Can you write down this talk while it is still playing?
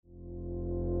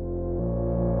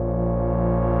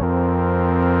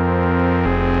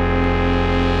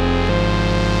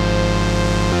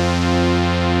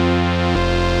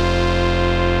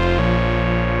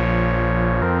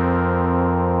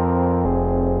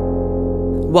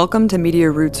Welcome to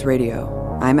Media Roots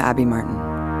Radio. I'm Abby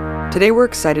Martin. Today we're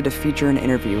excited to feature an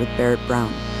interview with Barrett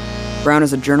Brown. Brown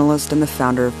is a journalist and the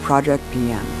founder of Project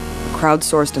PM, a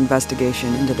crowdsourced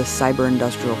investigation into the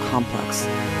cyber-industrial complex,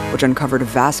 which uncovered a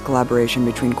vast collaboration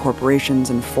between corporations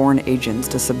and foreign agents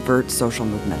to subvert social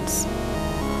movements.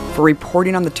 For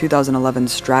reporting on the 2011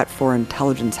 Stratfor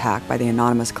intelligence hack by the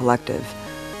Anonymous Collective,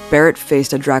 Barrett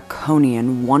faced a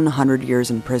draconian 100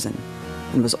 years in prison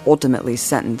and was ultimately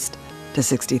sentenced to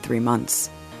 63 months.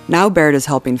 Now Barrett is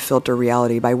helping filter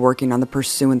reality by working on the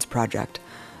Pursuance Project,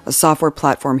 a software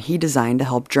platform he designed to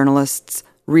help journalists,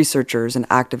 researchers, and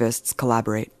activists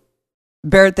collaborate.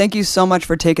 Barrett, thank you so much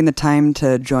for taking the time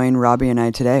to join Robbie and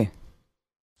I today.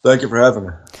 Thank you for having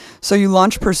me. So you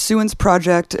launched Pursuance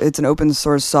Project. It's an open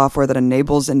source software that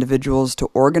enables individuals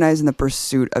to organize in the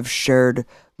pursuit of shared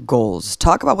goals.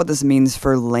 Talk about what this means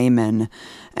for laymen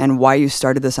and why you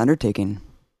started this undertaking.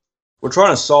 We're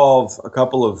trying to solve a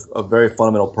couple of very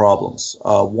fundamental problems,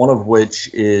 one of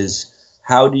which is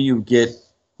how do you get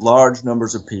large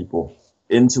numbers of people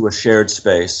into a shared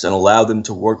space and allow them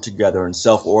to work together and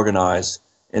self-organize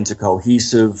into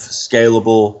cohesive,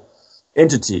 scalable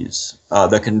entities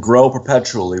that can grow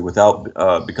perpetually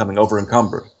without becoming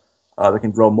over-encumbered, that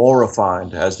can grow more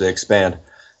refined as they expand,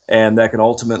 and that can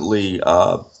ultimately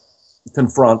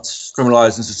confront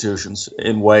criminalized institutions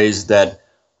in ways that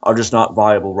are just not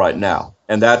viable right now.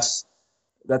 And that's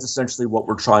essentially what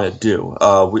we're trying to do.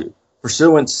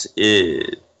 Pursuance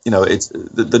is, it's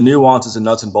the nuances and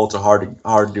nuts and bolts are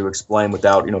hard to explain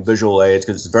without, visual aids,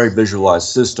 because it's a very visualized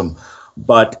system.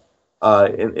 But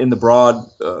in the broad,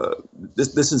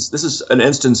 this is an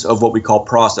instance of what we call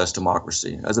process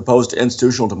democracy, as opposed to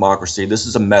institutional democracy. This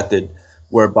is a method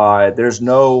whereby there's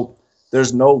no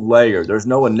layer, there's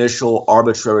no initial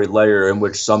arbitrary layer in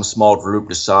which some small group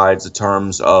decides the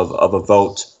terms of a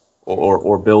vote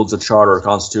or builds a charter or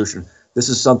constitution. This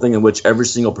is something in which every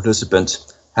single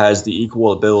participant has the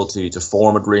equal ability to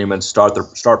form agreements, start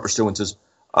pursuances.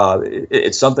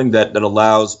 It's something that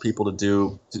allows people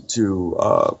to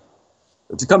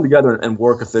come together and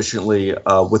work efficiently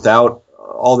without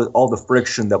all the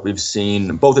friction that we've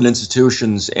seen both in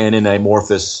institutions and in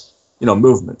amorphous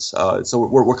movements. So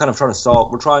we're kind of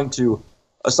trying to,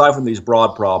 aside from these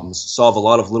broad problems, solve a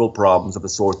lot of little problems of the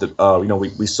sort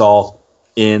that we saw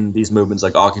in these movements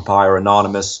like Occupy or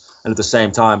Anonymous, and at the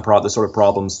same time the sort of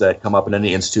problems that come up in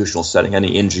any institutional setting,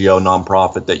 any NGO,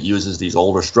 nonprofit that uses these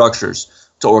older structures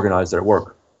to organize their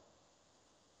work.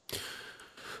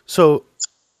 So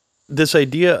this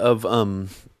idea of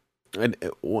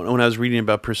when I was reading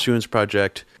about Pursuance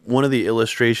Project, one of the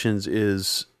illustrations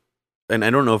is, and I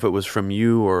don't know if it was from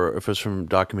you or if it was from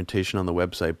documentation on the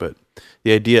website, but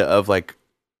the idea of like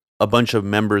a bunch of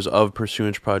members of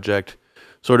Pursuance Project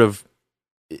sort of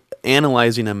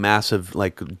analyzing a massive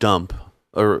like dump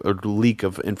or leak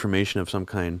of information of some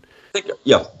kind.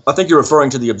 I think you're referring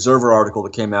to the Observer article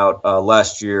that came out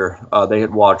last year. They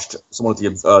had watched, someone at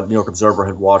the New York Observer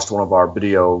had watched one of our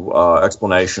video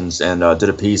explanations and did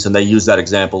a piece, and they used that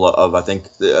example of, I think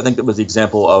it was the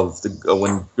example of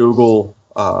when Google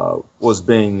was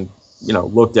being,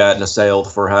 looked at and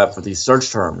assailed for these search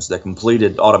terms that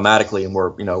completed automatically and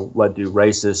were, led to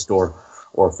racist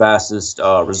or fascist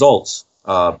results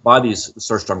by these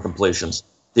search term completions.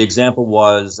 The example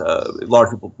was large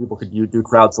people could do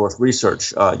crowdsourced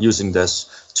research using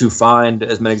this to find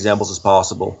as many examples as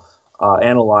possible,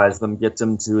 analyze them, get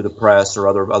them to the press or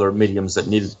other mediums that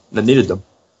needed them.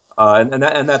 And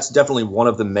that's definitely one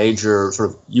of the major sort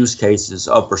of use cases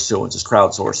of Pursuance is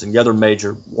crowdsourcing. The other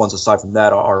major ones aside from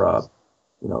that are,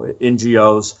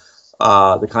 NGOs,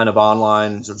 the kind of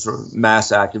online sort of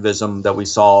mass activism that we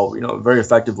saw, very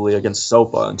effectively against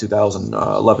SOPA in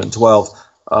 2011 and 12.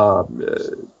 A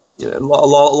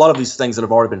lot of these things that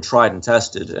have already been tried and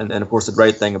tested. And of course, the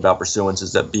great thing about Pursuance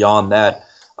is that beyond that,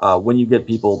 when you get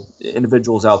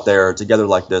individuals out there together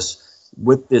like this,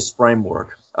 with this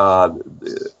framework,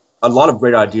 a lot of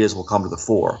great ideas will come to the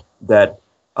fore that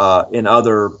in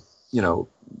other,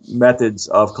 methods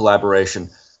of collaboration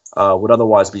would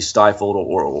otherwise be stifled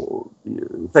or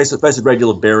face a great deal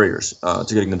of barriers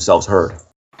to getting themselves heard.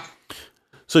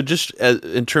 So just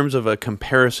in terms of a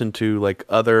comparison to like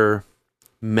other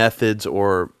methods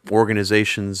or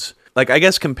organizations, like I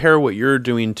guess compare what you're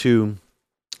doing to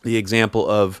the example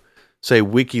of, say,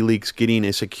 WikiLeaks getting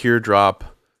a secure drop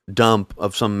dump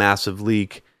of some massive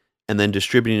leak and then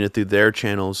distributing it through their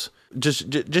channels. Just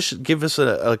give us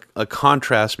a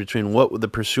contrast between what the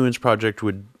Pursuance Project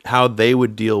how they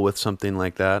would deal with something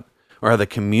like that, or how the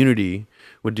community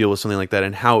would deal with something like that,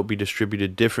 and how it would be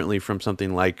distributed differently from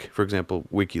something like, for example,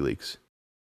 WikiLeaks.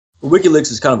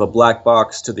 WikiLeaks is kind of a black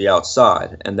box to the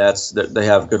outside, and that's that they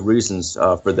have good reasons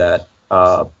for that.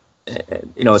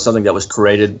 It's something that was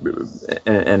created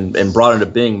and brought into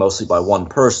being mostly by one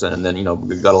person, and then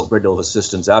we got a great deal of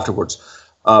assistance afterwards.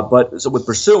 But so with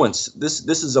pursuance,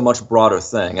 this is a much broader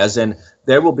thing, as in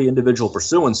there will be individual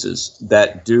pursuances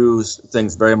that do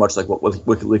things very much like what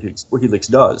WikiLeaks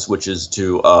does, which is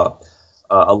to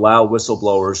allow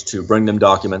whistleblowers to bring them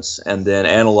documents and then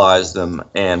analyze them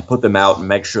and put them out and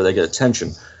make sure they get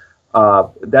attention.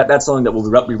 That's something that will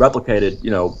be replicated,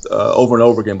 over and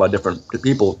over again by different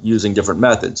people using different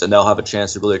methods, and they'll have a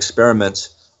chance to really experiment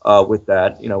with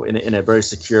that, in a very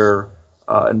secure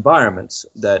environment.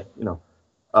 That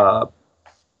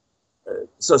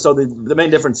So the main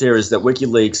difference here is that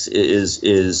WikiLeaks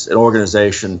is an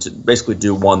organization to basically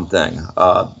do one thing.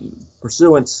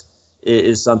 Pursuance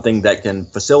is something that can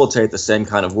facilitate the same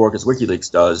kind of work as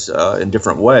WikiLeaks does in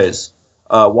different ways,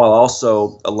 while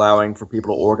also allowing for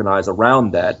people to organize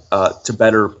around that to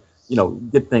better,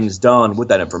 get things done with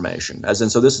that information. As in,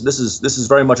 so this is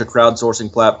very much a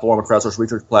crowdsourcing platform, a crowdsourced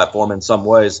research platform in some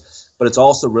ways, but it's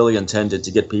also really intended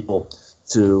to get people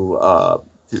to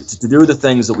do the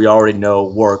things that we already know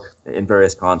work in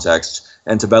various contexts,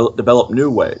 and to develop new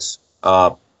ways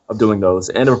of doing those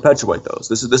and to perpetuate those.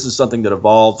 This is something that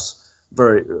evolves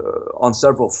very on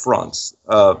several fronts.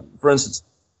 For instance,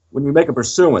 when you make a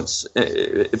pursuance,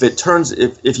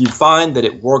 if you find that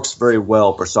it works very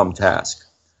well for some task,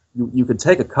 you can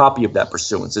take a copy of that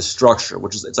pursuance, this structure,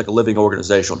 which is it's like a living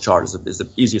organizational chart, is the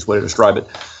easiest way to describe it.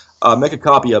 Make a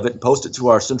copy of it, post it to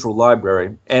our central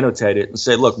library, annotate it, and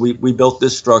say, look, we built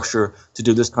this structure to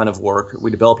do this kind of work. We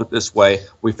developed it this way.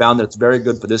 We found that it's very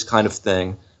good for this kind of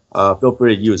thing. Feel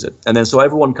free to use it. And then so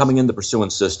everyone coming in the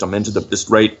pursuance system, into this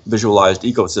great visualized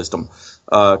ecosystem,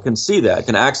 can see that,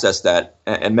 can access that,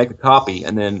 and make a copy,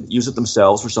 and then use it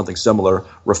themselves for something similar,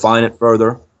 refine it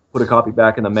further, put a copy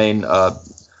back in the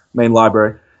main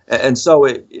library. And so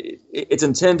it's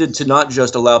intended to not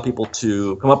just allow people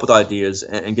to come up with ideas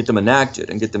and get them enacted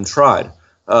and get them tried,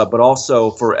 but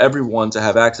also for everyone to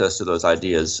have access to those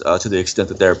ideas to the extent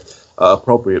that they're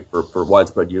appropriate for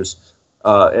widespread use,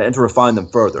 and to refine them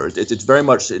further. It's very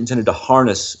much intended to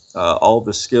harness all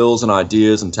the skills and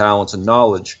ideas and talents and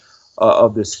knowledge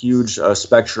of this huge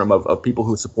spectrum of people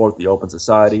who support the open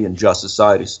society and just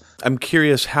societies. I'm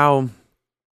curious how...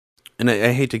 And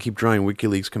I hate to keep drawing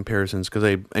WikiLeaks comparisons,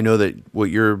 because I know that what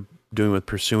you're doing with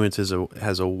Pursuance has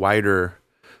a wider,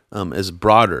 is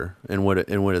broader in what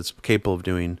it's capable of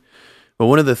doing. But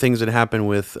one of the things that happened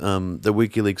with the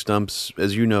WikiLeaks dumps,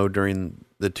 as you know, during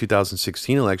the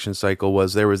 2016 election cycle,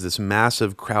 was there was this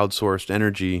massive crowdsourced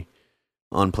energy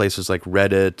on places like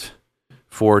Reddit,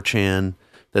 4chan,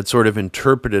 that sort of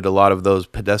interpreted a lot of those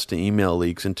Podesta email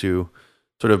leaks into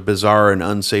sort of bizarre and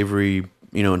unsavory,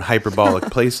 in hyperbolic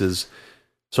places.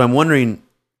 So I'm wondering,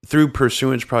 through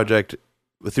Pursuance Project,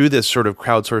 through this sort of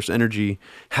crowdsourced energy,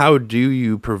 how do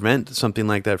you prevent something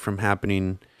like that from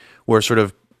happening, where sort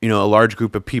of, a large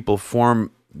group of people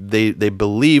they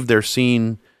believe they're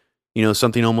seeing,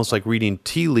 something almost like reading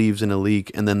tea leaves in a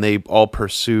leak, and then they all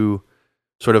pursue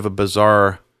sort of a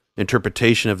bizarre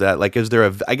interpretation of that? Like,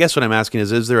 I guess what I'm asking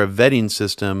is there a vetting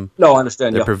system? No, I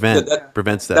understand. That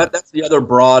prevents that? That's the other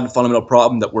broad fundamental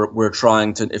problem that we're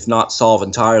trying to, if not solve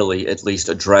entirely, at least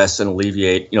address and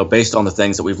alleviate, based on the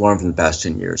things that we've learned from the past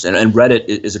 10 years. And Reddit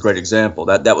is a great example.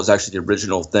 That was actually the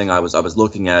original thing I was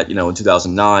looking at, in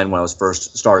 2009 when I was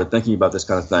first started thinking about this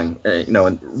kind of thing.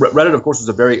 And Reddit, of course, was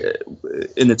a very,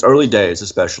 in its early days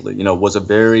especially, was a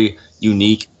very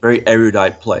unique, very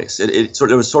erudite place. It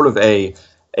was sort of a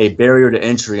barrier to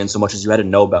entry in so much as you had to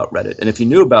know about Reddit. And if you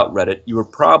knew about Reddit, you were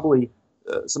probably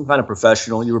some kind of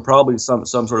professional. You were probably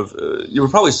you were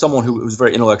probably someone who was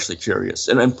very intellectually curious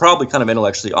and probably kind of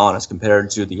intellectually honest compared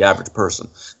to the average person.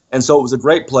 And so it was a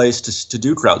great place to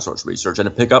do crowdsourced research and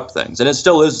to pick up things. And it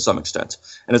still is to some extent.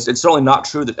 And it's certainly not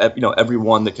true that,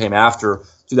 everyone that came after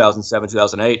 2007,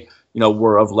 2008,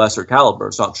 were of lesser caliber.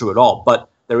 It's not true at all. But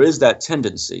there is that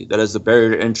tendency that as the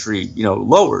barrier to entry,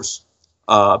 lowers,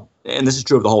 and this is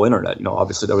true of the whole internet.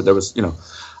 Obviously there was,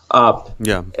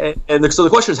 yeah. And so the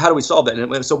question is, how do we solve that?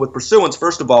 And so with Pursuance,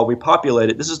 first of all, we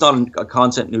populated. This is not a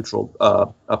content neutral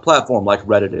a platform like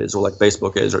Reddit is or like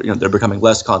Facebook is, or they're becoming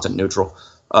less content neutral.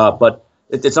 But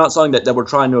it's not something that we're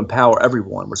trying to empower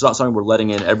everyone. It's not something we're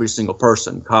letting in every single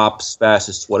person, cops,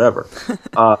 fascists, whatever.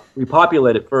 We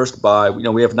populate it first by,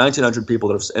 we have 1,900 people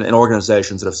that have, and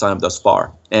organizations that have signed up thus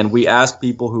far, and we ask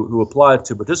people who applied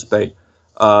to participate.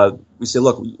 We say,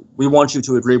 look, we want you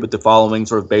to agree with the following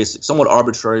sort of basic, somewhat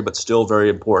arbitrary, but still very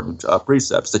important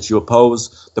precepts: that you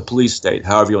oppose the police state,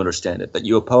 however you understand it, that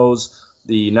you oppose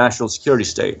the national security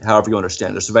state, however you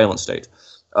understand, the surveillance state,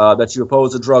 that you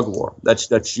oppose a drug war,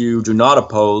 that you do not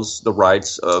oppose the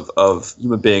rights of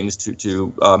human beings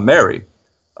to marry,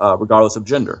 regardless of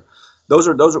gender. Those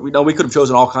are we know we could have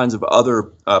chosen all kinds of other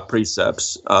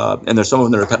precepts, and there's some of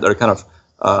them that are kind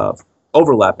of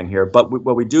overlapping here. But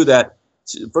we do that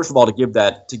first of all to give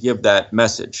that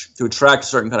message, to attract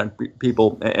certain kind of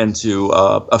people and to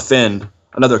offend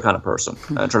another kind of person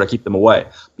and try to keep them away.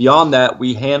 Beyond that,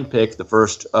 we handpick the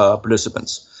first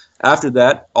participants. After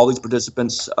that, all these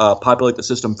participants populate the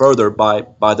system further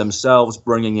by themselves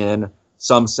bringing in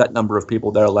some set number of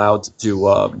people they're allowed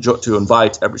to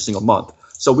invite every single month.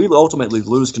 So we ultimately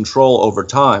lose control over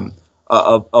time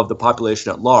of the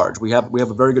population at large. We have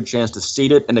a very good chance to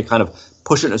seed it and to kind of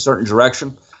push it in a certain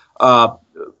direction.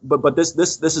 But this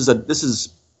is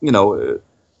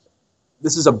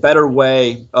a better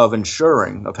way of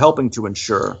helping to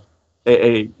ensure we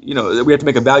have to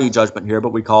make a value judgment here, but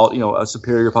we call it, a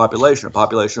superior population, a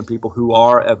population of people who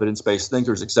are evidence-based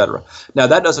thinkers, et cetera. Now,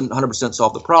 that doesn't 100%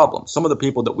 solve the problem. Some of the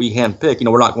people that we handpick,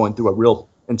 we're not going through a real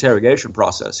interrogation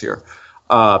process here.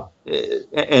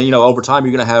 And over time,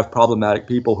 you're going to have problematic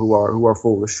people who are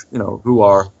foolish, who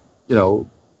are,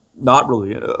 not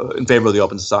really in favor of the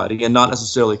open society and not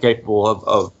necessarily capable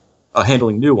of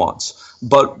handling nuance.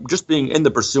 But just being in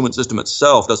the pursuant system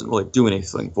itself doesn't really do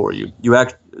anything for you. You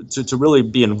have to really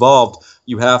be involved.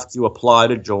 You have to apply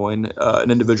to join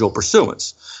an individual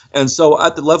pursuance. And so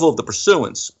at the level of the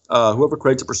pursuance, whoever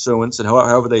creates a pursuance and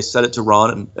however they set it to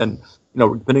run and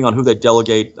depending on who they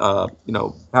delegate,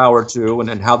 power to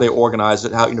and how they organize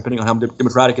it, depending on how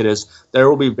democratic it is, there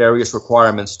will be various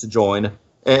requirements to join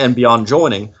and beyond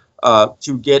joining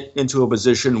to get into a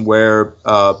position where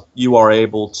you are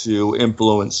able to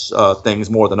influence things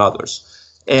more than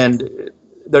others. And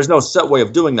there's no set way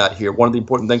of doing that here. One of the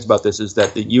important things about this is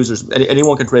that the users,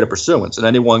 anyone can create a pursuance and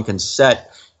anyone can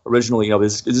set originally,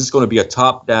 is this going to be a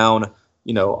top-down,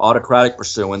 autocratic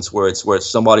pursuance where it's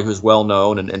somebody who's well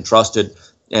known and trusted,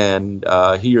 and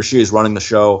he or she is running the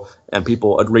show, and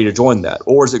people agree to join that,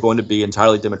 or is it going to be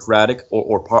entirely democratic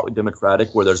or partly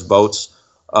democratic, where there's votes,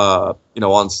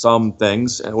 on some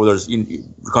things, or there's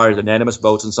requires unanimous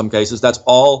votes in some cases? That's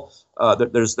all.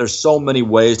 There's so many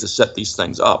ways to set these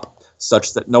things up,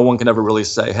 such that no one can ever really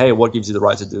say, "Hey, what gives you the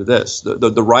right to do this?"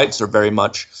 The rights are very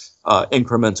much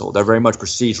incremental. They're very much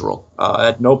procedural.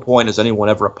 At no point is anyone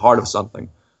ever a part of something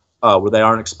where they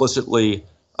aren't haven't explicitly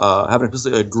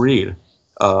agreed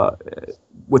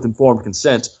with informed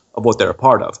consent of what they're a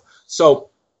part of. So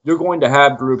you're going to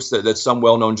have groups that some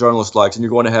well-known journalist likes, and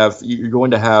you're going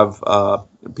to have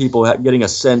people getting a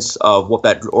sense of what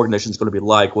that organization is going to be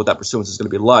like, what that pursuance is going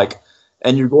to be like,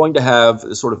 and you're going to have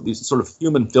these sort of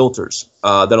human filters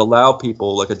that allow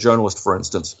people, like a journalist, for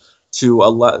instance, to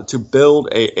build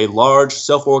a large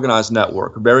self-organized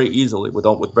network very easily with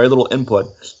very little input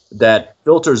that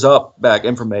filters up back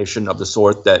information of the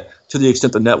sort that, to the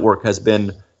extent the network has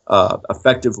been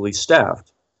effectively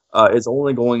staffed, is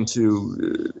only going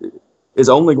to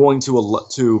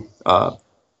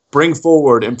bring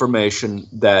forward information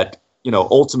that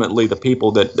ultimately the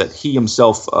people that he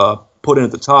himself put in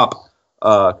at the top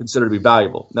consider to be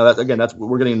valuable. Now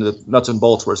we're getting into the nuts and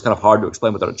bolts where it's kind of hard to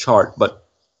explain without a chart, but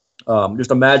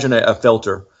just imagine a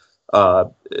filter,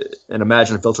 and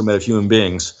imagine a filter made of human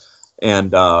beings,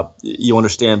 and you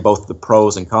understand both the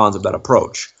pros and cons of that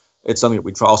approach. It's something that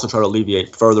we also try to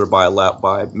alleviate further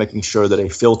by making sure that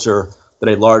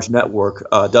a large network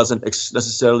doesn't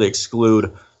necessarily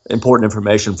exclude important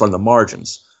information from the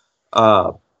margins.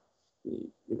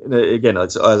 Again,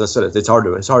 as I said, it's hard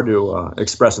to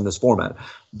express in this format.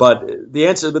 But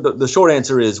the short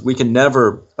answer is we can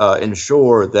never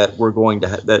ensure that we're going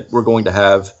to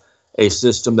have a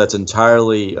system that's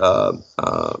entirely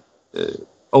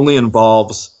only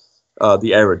involves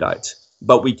the erudite.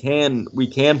 But we can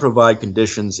provide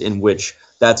conditions in which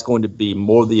that's going to be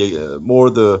more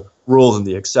the rule than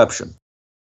the exception.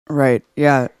 Right.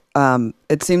 Yeah.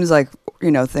 It seems like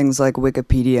things like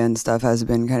Wikipedia and stuff has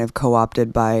been kind of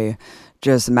co-opted by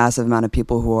just a massive amount of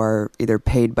people who are either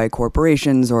paid by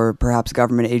corporations or perhaps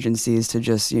government agencies to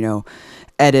just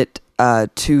edit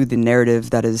to the narrative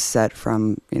that is set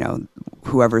from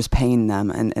whoever's paying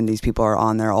them, and these people are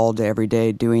on there all day every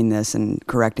day doing this and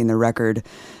correcting the record,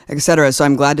 etc. So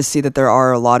I'm glad to see that there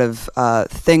are a lot of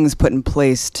things put in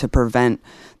place to prevent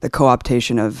the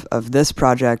co-optation of this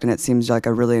project, and it seems like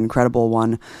a really incredible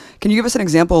one. Can you give us an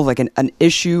example of like an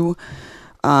issue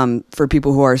for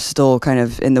people who are still kind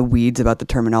of in the weeds about the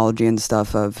terminology and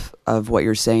stuff of what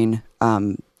you're saying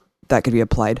that could be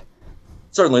applied?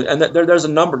 Certainly, and there's a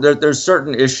number. There's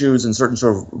certain issues and certain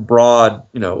sort of broad,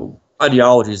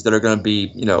 ideologies that are going to be,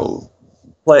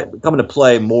 come into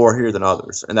play more here than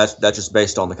others, and that's just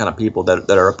based on the kind of people that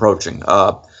are approaching.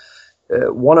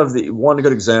 One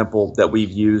good example that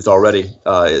we've used already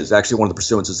is actually one of the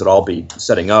pursuances that I'll be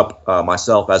setting up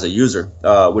myself as a user,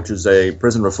 which is a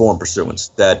prison reform pursuance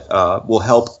that will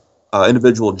help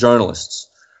individual journalists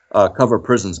cover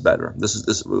prisons better.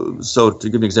 So to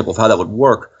give you an example of how that would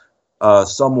work,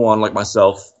 someone like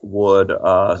myself would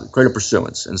create a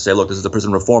pursuance and say, look, this is the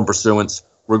prison reform pursuance.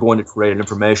 We're going to create an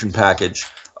information package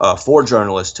for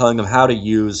journalists telling them how to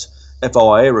use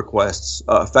FOIA requests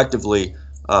effectively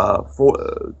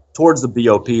towards the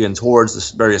BOP and towards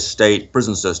the various state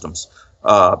prison systems.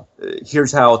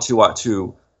 Here's how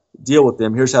to deal with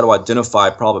them. Here's how to identify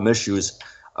problem issues.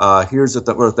 Here's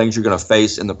the things you're going to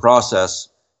face in the process.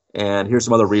 And here's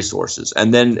some other resources.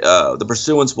 And then the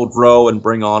pursuance will grow and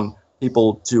bring on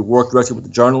people to work directly with the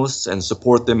journalists and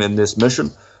support them in this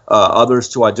mission. Others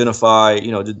to identify,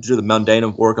 to do the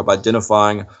mundane work of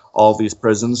identifying all of these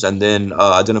prisons and then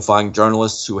identifying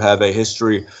journalists who have a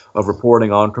history of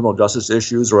reporting on criminal justice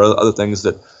issues or other things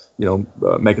that,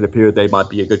 make it appear they might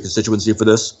be a good constituency for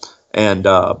this. And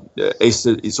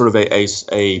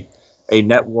a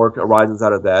network arises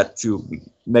out of that to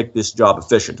make this job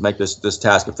efficient, to make this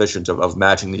task efficient of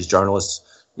matching these journalists,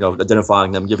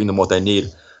 identifying them, giving them what they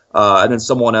need. And then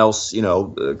someone else,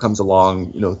 comes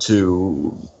along,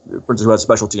 to, for instance, who has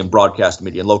specialty in broadcast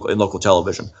media and local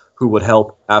television, who would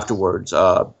help afterwards,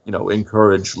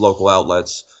 encourage local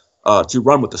outlets to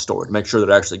run with the story, to make sure that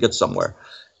it actually gets somewhere,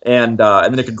 and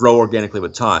then it could grow organically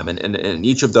with time. And in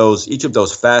each of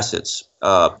those facets,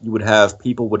 you would have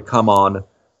people would come on,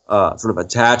 sort of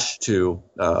attached to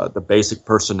the basic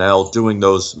personnel doing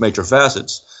those major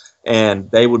facets, and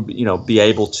they would, be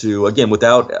able to, again,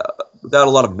 without a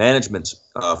lot of management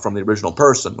from the original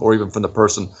person or even from the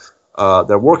person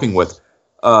they're working with,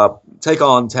 take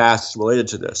on tasks related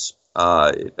to this.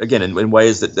 Again, in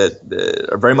ways that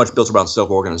are very much built around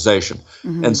self-organization.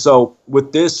 Mm-hmm. And so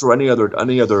with this or any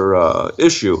other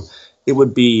issue, it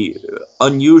would be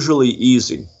unusually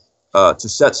easy to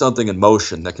set something in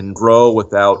motion that can grow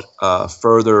without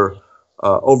further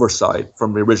oversight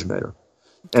from the originator.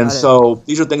 And so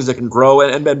these are things that can grow,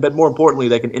 but more importantly,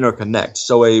 they can interconnect.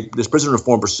 So this prison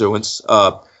reform pursuance,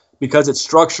 because it's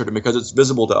structured and because it's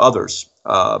visible to others,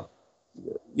 other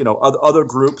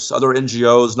groups, other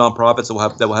NGOs, nonprofits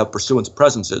that will have pursuance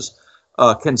presences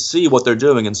can see what they're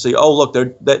doing and see, oh, look,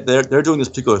 they're doing this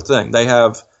particular thing. They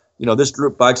have, this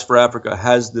group, Bikes for Africa,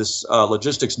 has this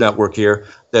logistics network here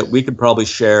that we could probably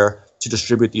share to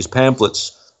distribute these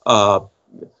pamphlets.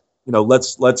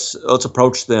 Let's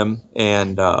approach them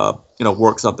and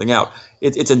work something out.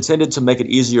 It's intended to make it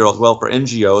easier as well for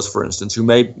NGOs, for instance, who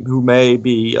may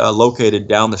be located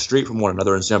down the street from one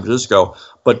another in San Francisco,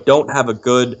 but don't have a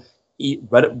good,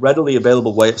 readily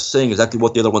available way of seeing exactly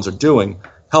what the other ones are doing,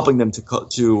 helping them to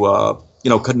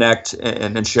connect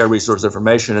and share resource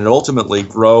information and ultimately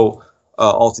grow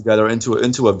altogether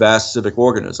into a vast civic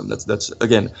organism that's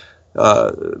again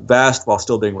vast while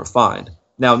still being refined.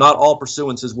 Now, not all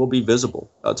pursuances will be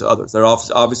visible to others. There are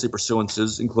obviously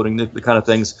pursuances, including the kind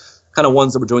of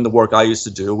ones that were doing the work I used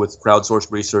to do with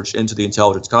crowdsourced research into the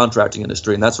intelligence contracting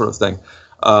industry and that sort of thing,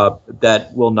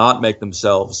 that will not make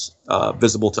themselves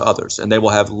visible to others. And they will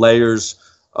have layers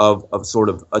of sort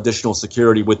of additional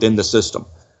security within the system.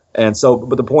 And so,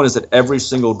 but the point is that every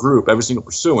single group, every single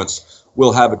pursuance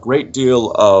will have a great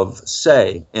deal of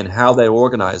say in how they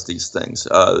organize these things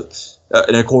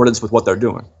in accordance with what they're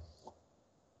doing.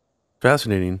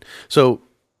 Fascinating. So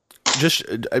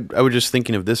I was just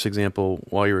thinking of this example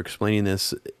while you were explaining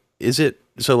this. Is it,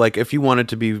 so like if you wanted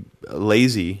to be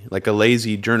lazy, like a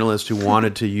lazy journalist who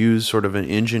wanted to use sort of an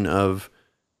engine of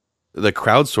the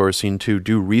crowdsourcing to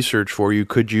do research for you,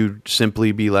 could you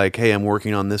simply be like, hey, I'm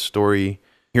working on this story.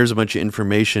 Here's a bunch of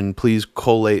information. Please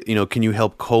collate, can you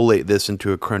help collate this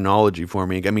into a chronology for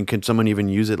me? I mean, can someone even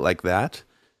use it like that?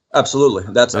 Absolutely.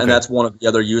 And that's one of the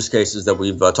other use cases that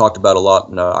we've talked about a lot.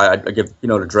 And I gave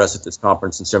an address at this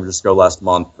conference in San Francisco last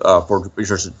month for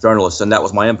research journalists, and that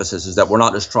was my emphasis: is that we're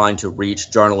not just trying to reach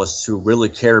journalists who really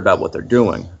care about what they're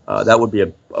doing. That would be a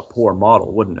poor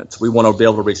model, wouldn't it? We want to be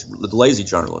able to reach the lazy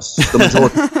journalists, the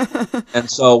majority, and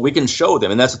so we can show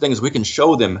them. And that's the thing, is we can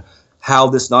show them how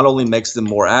this not only makes them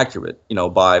more accurate,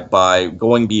 by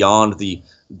going beyond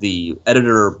the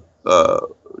editor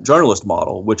journalist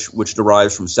model, which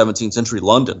derives from 17th century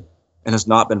London and has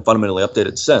not been fundamentally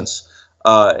updated since,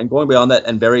 and going beyond that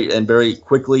and very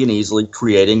quickly and easily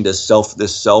creating this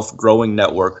self-growing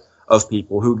network of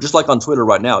people who, just like on Twitter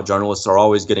right now, journalists are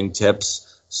always getting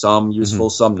tips, some useful,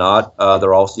 some not.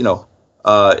 They're all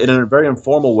in a very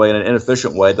informal way, in an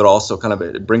inefficient way that also kind of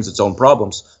it brings its own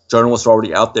problems. Journalists are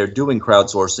already out there doing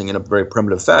crowdsourcing in a very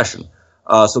primitive fashion.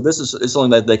 So this is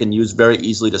something that they can use very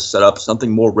easily to set up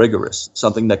something more rigorous,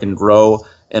 something that can grow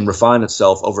and refine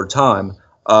itself over time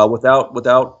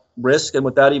without risk and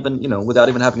without even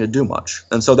having to do much.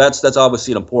 And so that's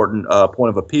obviously an important point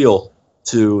of appeal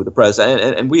to the press.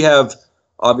 And we have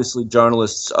obviously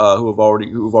journalists who've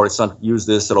already started to use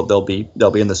this. They'll be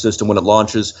in the system when it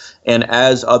launches. And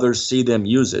as others see them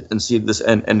use it and see this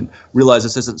and realize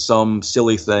this isn't some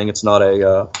silly thing, it's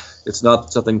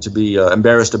not something to be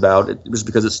embarrassed about. Just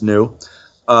because it's new.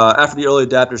 After the early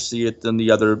adapters see it, then the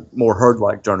other more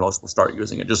herd-like journalists will start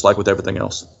using it, just like with everything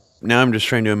else. Now I'm just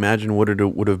trying to imagine what it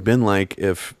would have been like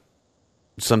if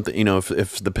something,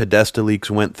 if the Podesta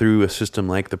leaks went through a system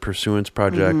like the Pursuance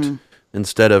Project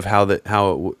instead of how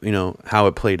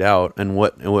it played out, and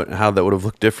how that would have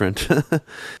looked different.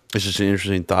 It's just an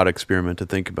interesting thought experiment to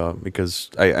think about, because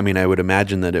I would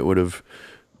imagine that it would have,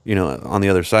 on the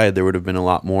other side, there would have been a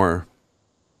lot more,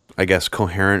 I guess,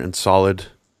 coherent and solid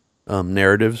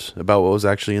narratives about what was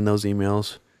actually in those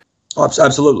emails. Oh,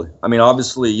 absolutely. I mean,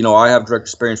 obviously, I have direct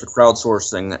experience with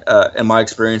crowdsourcing, and my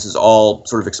experience is all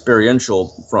sort of experiential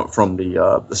from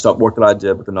the stuff work that I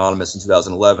did with Anonymous in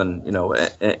 2011.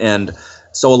 And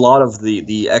so a lot of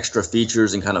the extra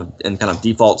features and kind of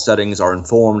default settings are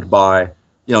informed by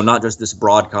not just this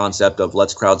broad concept of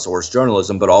let's crowdsource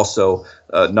journalism, but also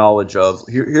knowledge of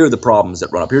here are the problems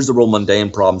that run up. Here's the real mundane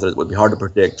problems that it would be hard to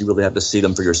predict. You really have to see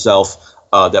them for yourself.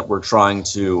 That we're trying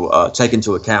to take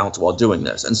into account while doing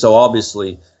this. And so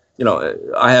obviously,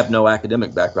 I have no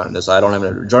academic background in this. I don't have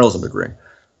a journalism degree,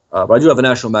 but I do have a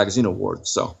National Magazine Award.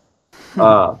 So,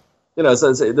 so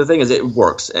the thing is, it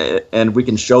works, and we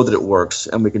can show that it works,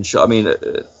 and we can show. I mean,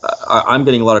 I'm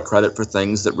getting a lot of credit for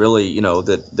things that really,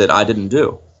 that I didn't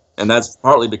do. And that's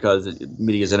partly because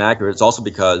media is inaccurate. It's also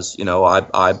because,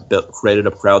 I created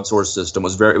a crowdsourced system.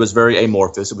 It was very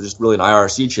amorphous. It was just really an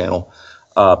IRC channel.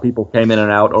 People came in and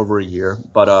out over a year,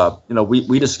 but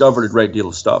we discovered a great deal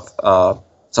of stuff.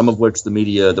 Some of which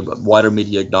the wider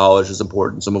media acknowledged as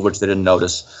important. Some of which they didn't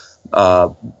notice.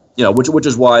 Which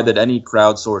is why that any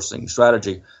crowdsourcing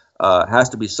strategy has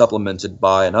to be supplemented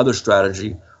by another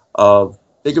strategy of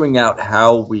figuring out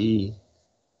how we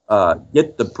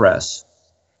get the press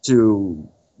to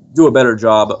do a better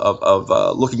job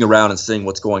of looking around and seeing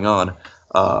what's going on.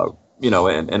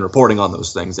 And reporting on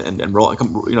those things and rolling,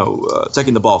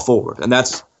 taking the ball forward. And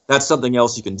that's something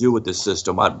else you can do with this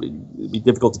system. It'd be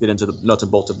difficult to get into the nuts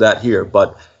and bolts of that here,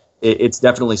 but it's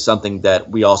definitely something that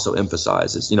we also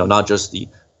emphasize is, not just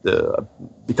the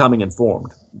becoming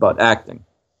informed, but acting.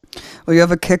 Well, you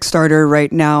have a Kickstarter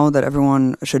right now that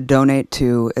everyone should donate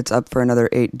to. It's up for another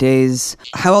 8 days.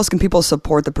 How else can people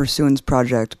support the Pursuance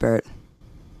Project, Barrett?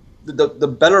 The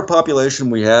better population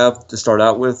we have to start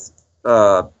out with,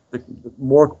 the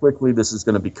more quickly this is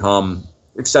going to become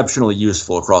exceptionally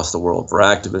useful across the world for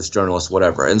activists, journalists,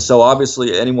 whatever. And so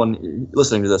obviously anyone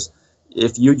listening to this,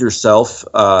 if you yourself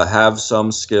have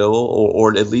some skill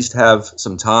or at least have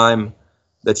some time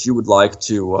that you would like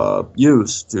to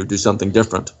use to do something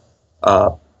different,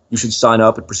 you should sign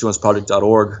up at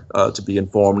pursuanceproject.org to be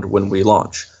informed when we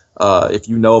launch. If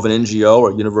you know of an NGO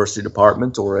or a university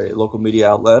department or a local media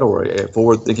outlet or a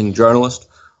forward-thinking journalist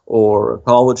or a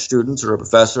college student or a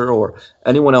professor or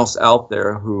anyone else out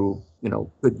there who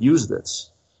could use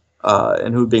this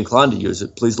and who'd be inclined to use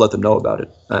it, please let them know about it.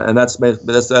 And that's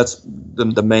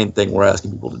the main thing we're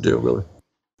asking people to do, really.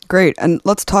 Great. And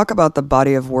let's talk about the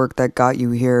body of work that got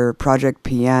you here, Project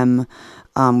PM,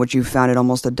 which you founded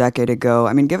almost a decade ago.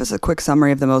 I mean, give us a quick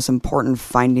summary of the most important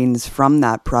findings from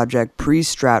that project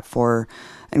pre-Stratfor,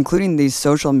 including these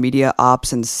social media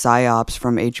ops and psyops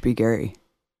from H.B. Gary.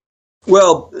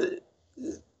 Well,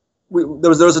 there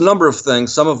was a number of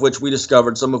things, some of which we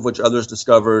discovered, some of which others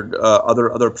discovered,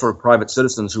 other sort of private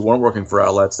citizens who weren't working for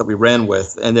outlets that we ran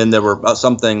with. And then there were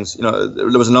some things,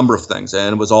 there was a number of things,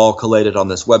 and it was all collated on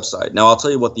this website. Now, I'll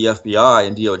tell you what the FBI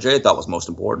and DOJ thought was most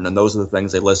important, and those are the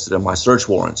things they listed in my search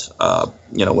warrants,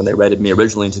 when they raided me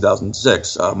originally in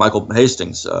 2006. Michael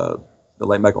Hastings, the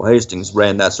late Michael Hastings,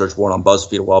 ran that search warrant on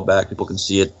BuzzFeed a while back. People can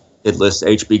see it. It lists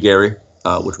H.B. Gary,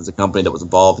 which was a company that was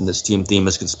involved in this Team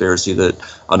Themis conspiracy that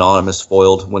Anonymous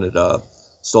foiled when it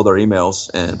stole their emails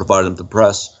and provided them to the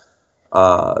press.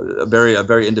 A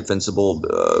very indefensible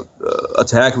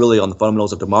attack, really, on the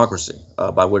fundamentals of democracy,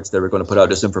 by which they were going to put out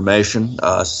disinformation,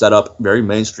 set up very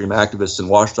mainstream activists and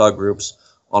watchdog groups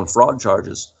on fraud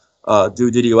charges,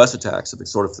 do DDoS attacks, the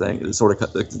sort of thing,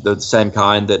 the same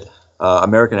kind that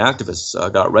American activists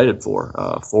got raided for,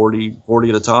 40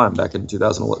 at a time back in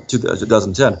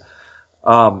 2010.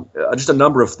 Just a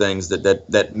number of things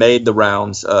that made the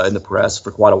rounds in the press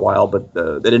for quite a while, but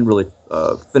they didn't really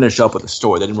finish up with the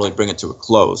story. They didn't really bring it to a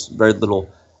close. Very little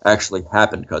actually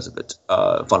happened because of it,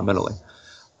 fundamentally.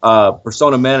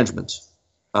 Persona management.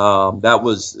 That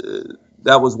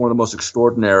was one of the most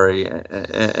extraordinary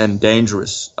and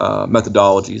dangerous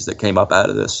methodologies that came up out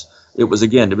of this. It was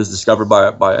discovered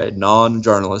by a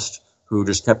non-journalist who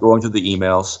just kept going through the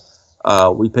emails.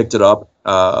 We picked it up,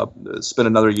 spent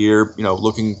another year,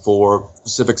 looking for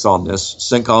specifics on this.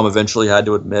 CENTCOM eventually had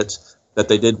to admit that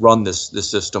they did run this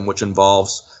system, which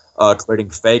involves creating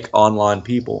fake online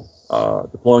people,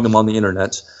 deploying them on the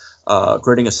internet,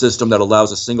 creating a system that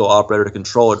allows a single operator to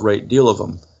control a great deal of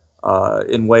them.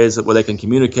 In ways where they can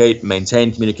communicate,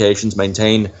 maintain communications,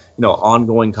 maintain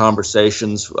ongoing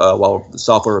conversations while the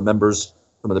software remembers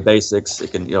some of the basics.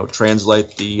 It can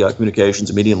translate the communications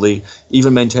immediately,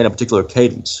 even maintain a particular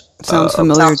cadence. Sounds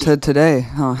familiar to today,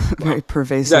 huh? Very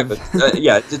pervasive. Exactly.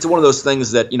 Yeah, it's one of those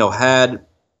things that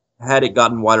had it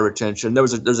gotten wider attention.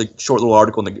 There's a short little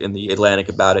article in the Atlantic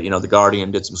about it. The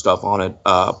Guardian did some stuff on it.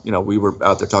 We were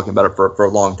out there talking about it for a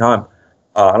long time.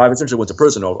 And I essentially went to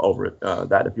prison over it,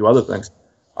 that and a few other things.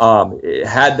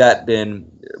 Had that been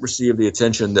received the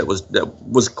attention that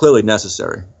was clearly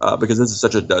necessary, because this is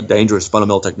such a dangerous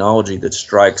fundamental technology that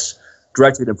strikes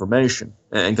directly at information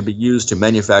and can be used to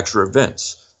manufacture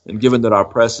events. And given that our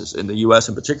press in the U.S.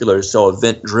 in particular is so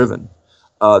event-driven,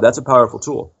 that's a powerful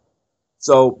tool.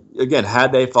 So again,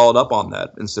 had they followed up on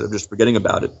that instead of just forgetting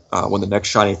about it when the next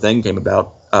shiny thing came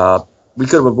about, we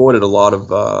could have avoided a lot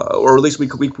of, or at least we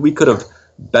could have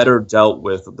better dealt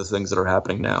with the things that are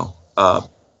happening now. Of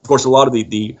course, a lot of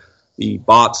the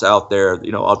bots out there,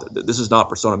 this is not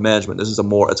persona management. This is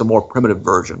it's a more primitive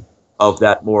version of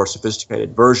that more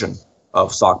sophisticated version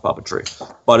of sock puppetry.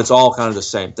 But it's all kind of the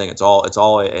same thing. It's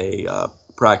all a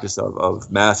practice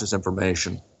of mass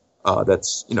disinformation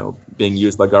that's being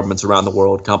used by governments around the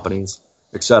world, companies,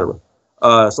 etc.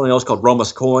 Something else called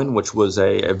Romus Coin, which was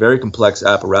a very complex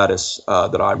apparatus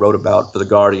that I wrote about for The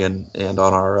Guardian and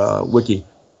on our wiki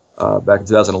back in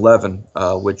 2011,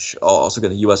 which also again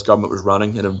the U.S. government was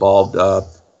running. It involved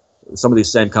some of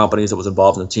these same companies that was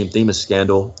involved in the Team Themis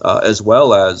scandal, as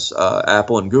well as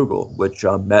Apple and Google, which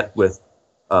met with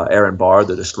Aaron Barr,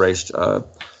 the disgraced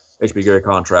HB Gary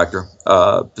contractor,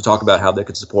 to talk about how they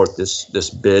could support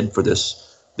this bid for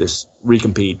this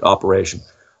recompete operation.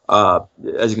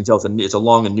 As you can tell, it's a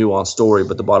long and nuanced story,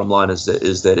 but the bottom line is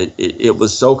that it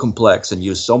was so complex and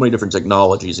used so many different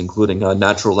technologies, including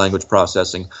natural language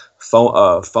processing,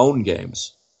 phone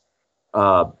games,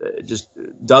 just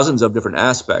dozens of different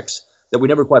aspects that we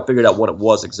never quite figured out what it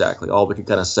was exactly. All we could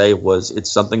kind of say was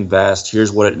it's something vast,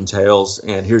 here's what it entails,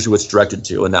 and here's who it's directed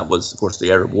to, and that was, of course,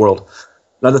 the Arab world.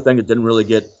 Another thing that didn't really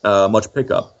get much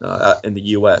pickup in the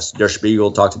U.S. Der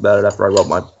Spiegel talked about it after I wrote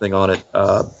my thing on it.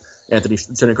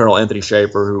 Lieutenant Colonel Anthony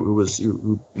Schaefer,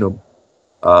 who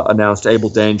announced Able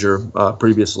Danger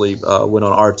previously, went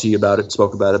on RT about it,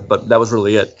 spoke about it, but that was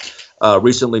really it.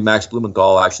 Recently, Max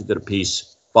Blumenthal actually did a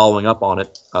piece following up on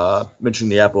it, mentioning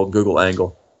the Apple and Google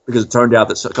angle, because it turned out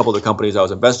that a couple of the companies I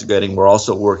was investigating were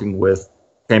also working with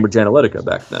Cambridge Analytica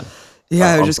back then.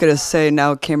 Yeah, I was just going to say,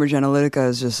 now Cambridge Analytica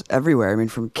is just everywhere. I mean,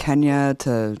 from Kenya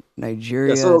to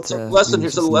Nigeria. Yeah, the lesson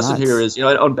here is,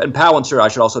 and Palantir, I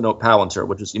should also note Palantir,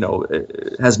 which is,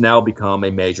 has now become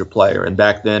a major player. And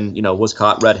back then, was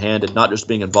caught red-handed, not just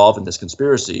being involved in this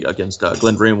conspiracy against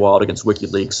Glenn Greenwald, against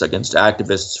WikiLeaks, against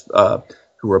activists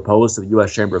who were opposed to the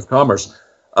U.S. Chamber of Commerce,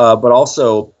 but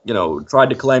also, tried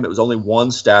to claim it was only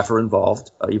one staffer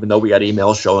involved, even though we had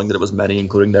emails showing that it was many,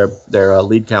 including their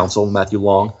lead counsel, Matthew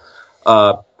Long.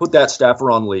 Put that staffer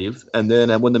on leave, and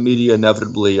then when the media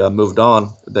inevitably moved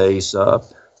on, they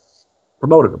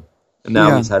promoted him, and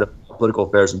now he's head of political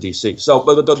affairs in D.C. So,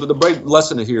 but the great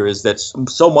lesson here is that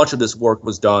so much of this work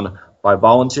was done by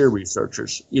volunteer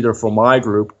researchers, either for my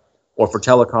group or for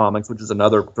Telecomics, which is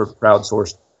another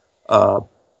crowdsourced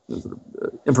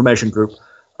information group,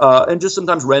 and just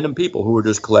sometimes random people who are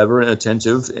just clever and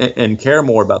attentive and care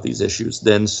more about these issues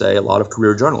than, say, a lot of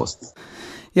career journalists.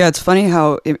 Yeah, it's funny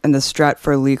how and the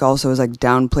Stratfor leak also is like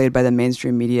downplayed by the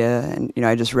mainstream media. And,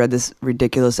 I just read this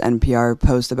ridiculous NPR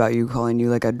post about you calling you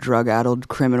like a drug-addled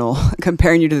criminal,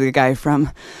 comparing you to the guy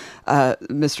from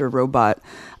Mr. Robot.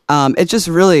 It's just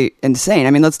really insane.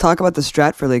 I mean, let's talk about the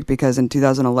Stratfor leak, because in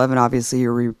 2011, obviously,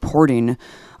 you're reporting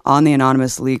on the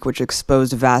anonymous leak, which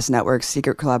exposed vast networks,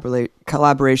 secret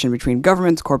collaboration between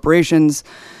governments, corporations.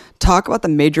 Talk about the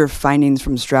major findings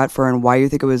from Stratfor and why you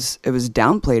think it was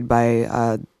downplayed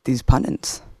by these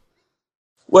pundits.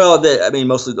 Well,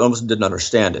 mostly almost didn't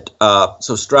understand it.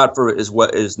 So Stratfor is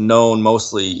what is known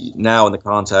mostly now in the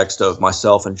context of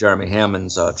myself and Jeremy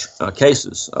Hammond's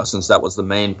cases, since that was the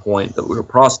main point that we were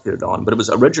prosecuted on. But it was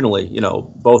originally,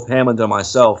 both Hammond and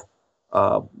myself.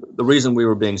 The reason we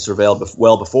were being surveilled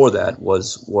well before that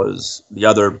was the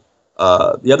other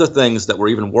things that were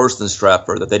even worse than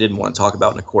Stratfor that they didn't want to talk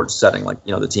about in a court setting, like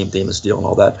the Team Themis deal and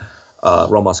all that,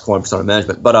 Ramos Coin persona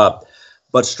management.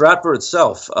 But Stratfor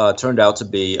itself turned out to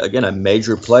be, again, a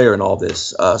major player in all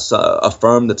this, a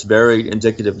firm that's very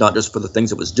indicative not just for the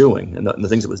things it was doing, and the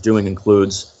things it was doing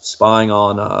includes spying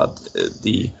on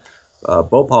the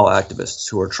Bhopal activists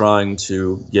who are trying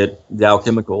to get Dow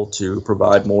Chemical to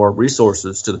provide more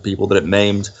resources to the people that it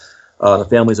maimed, the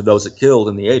families of those it killed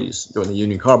in the 80s during the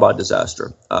Union Carbide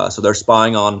disaster. So they're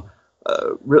spying on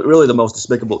really the most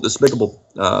despicable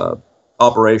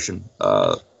operation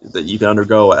that you can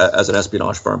undergo as an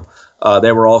espionage firm.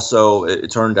 They were also, it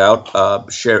turned out,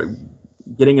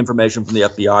 getting information from the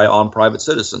FBI on private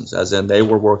citizens, as in they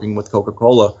were working with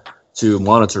Coca-Cola to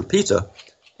monitor PETA.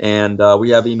 And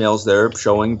we have emails there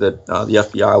showing that the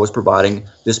FBI was providing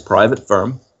this private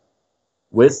firm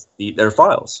with their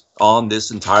files on this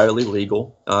entirely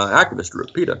legal activist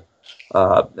group, PETA.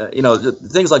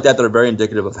 Things like that are very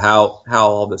indicative of how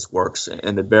all this works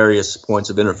and the various points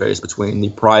of interface between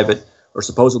the private or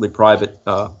supposedly private,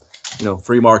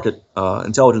 free market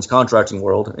intelligence contracting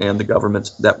world and the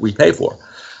government that we pay for.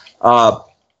 And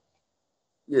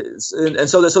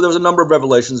so there was a number of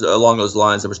revelations along those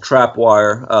lines. There was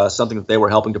Trapwire, something that they were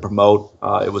helping to promote.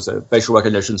 It was a facial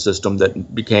recognition system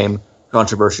that became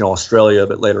controversial in Australia a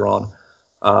bit later on.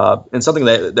 And something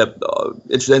that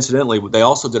incidentally, they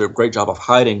also did a great job of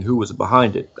hiding who was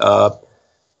behind it.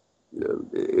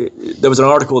 There was an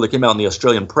article that came out in the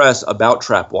Australian press about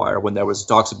Trapwire when there was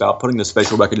talks about putting this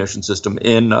facial recognition system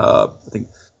in, I think,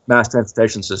 mass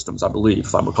transportation systems, I believe,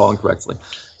 if I'm recalling correctly.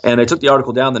 And they took the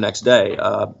article down the next day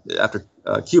after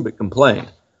Cubic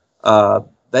complained.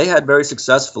 They had very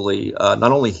successfully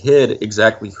not only hid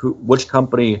exactly which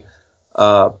company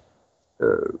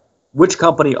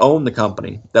owned the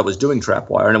company that was doing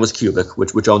Trapwire, and it was Cubic,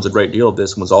 which owns a great deal of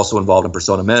this and was also involved in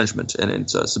persona management, and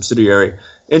its subsidiary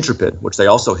Intrepid, which they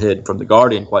also hid from The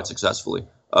Guardian quite successfully,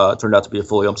 turned out to be a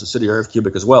fully owned subsidiary of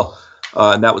Cubic as well.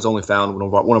 And that was only found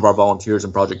when one of our volunteers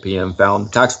in Project PM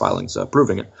found tax filings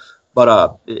proving it.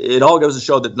 But it all goes to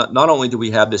show that not only do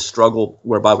we have this struggle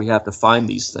whereby we have to find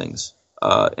these things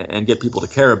and get people to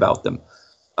care about them,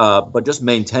 but just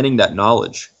maintaining that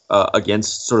knowledge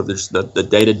against sort of the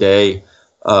day-to-day,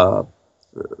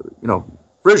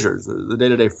 fissures, the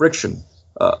day-to-day friction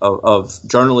of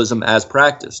journalism as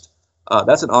practiced.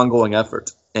 That's an ongoing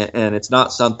effort, and it's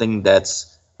not something that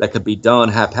could be done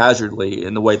haphazardly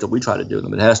in the way that we try to do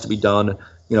them. It has to be done.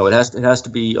 It has to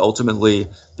be ultimately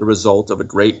the result of a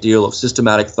great deal of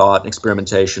systematic thought and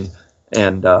experimentation,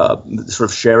 and sort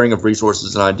of sharing of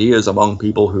resources and ideas among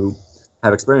people who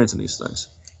have experience in these things.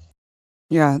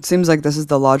 Yeah, it seems like this is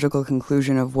the logical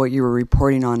conclusion of what you were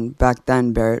reporting on back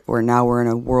then, Barrett, where now we're in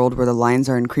a world where the lines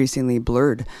are increasingly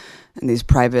blurred and these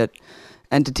private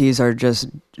entities are just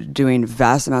doing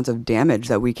vast amounts of damage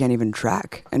that we can't even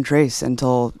track and trace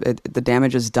until the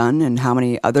damage is done, and how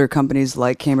many other companies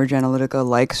like Cambridge Analytica,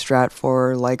 like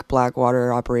Stratfor, like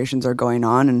Blackwater operations are going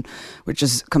on, and which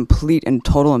is complete and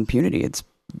total impunity. It's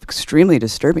extremely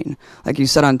disturbing. Like you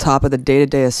said, on top of the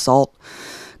day-to-day assault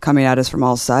coming at us from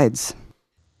all sides.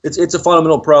 It's a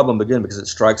fundamental problem, again, because it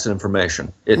strikes at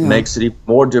information. It makes it even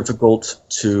more difficult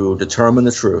to determine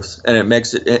the truth, and it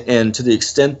makes it, and to the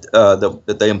extent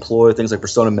that they employ things like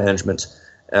persona management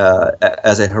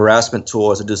as a harassment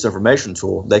tool, as a disinformation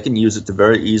tool, they can use it to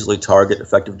very easily target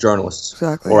effective journalists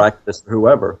or activists or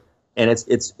whoever. And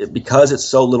it's because it's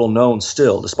so little known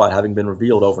still, despite having been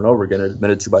revealed over and over again and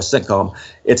admitted to by CENTCOM,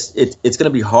 it's going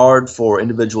to be hard for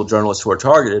individual journalists who are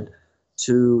targeted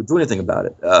to do anything about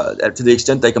it. To the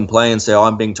extent they complain and say, "Oh,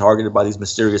 I'm being targeted by these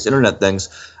mysterious internet things,"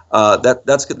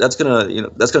 that's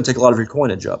gonna take a lot of your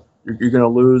coinage up. You're gonna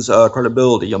lose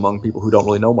credibility among people who don't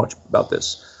really know much about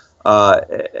this,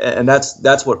 and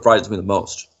that's what frightens me the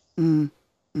most.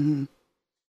 Mm-hmm.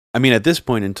 I mean, at this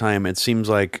point in time, it seems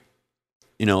like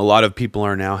a lot of people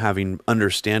are now having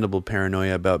understandable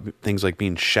paranoia about things like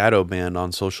being shadow banned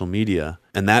on social media,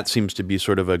 and that seems to be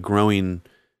sort of a growing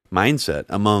mindset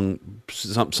among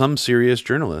some serious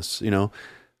journalists,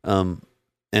 and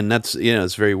that's,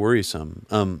 it's very worrisome.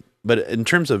 But in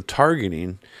terms of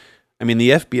targeting, I mean,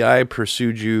 the FBI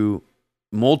pursued you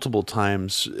multiple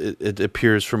times, it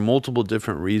appears, for multiple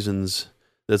different reasons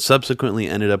that subsequently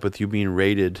ended up with you being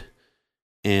raided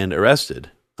and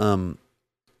arrested.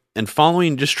 and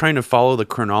trying to follow the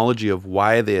chronology of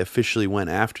why they officially went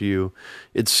after you,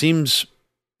 it seems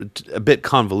a bit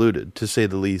convoluted, to say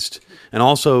the least, and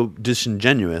also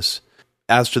disingenuous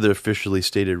as to the officially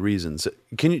stated reasons.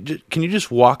 Can you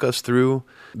just walk us through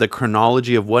the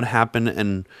chronology of what happened,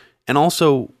 and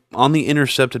also on the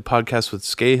Intercepted podcast with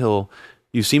Scahill,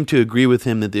 you seem to agree with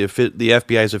him that the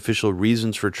FBI's official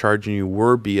reasons for charging you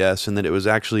were BS, and that it was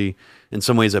actually in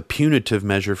some ways a punitive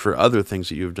measure for other things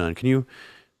that you've done. Can you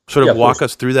sort of walk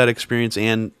us through that experience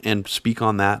and speak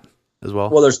on that as well?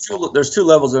 Well, there's two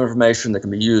levels of information that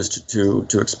can be used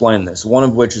to explain this. One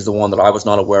of which is the one that I was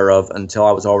not aware of until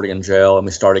I was already in jail, and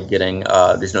we started getting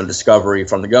discovery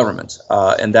from the government,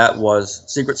 and that was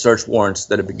secret search warrants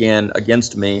that had began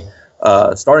against me,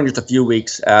 starting just a few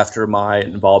weeks after my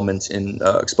involvement in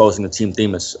exposing the Team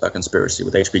Themis conspiracy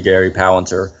with H.B. Gary,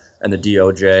 Palantir, and the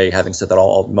DOJ having set that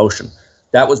all in motion.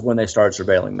 That was when they started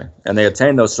surveilling me, and they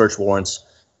obtained those search warrants.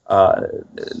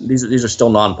 These are still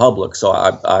non-public, so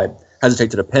I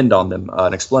hesitate to depend on them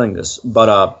in explaining this.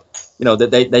 But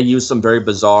they use some very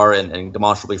bizarre and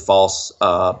demonstrably false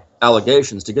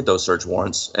allegations to get those search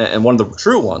warrants. And one of the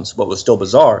true ones, what was still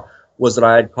bizarre, was that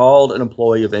I had called an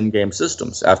employee of Endgame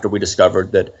Systems after we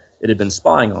discovered that it had been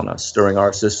spying on us during our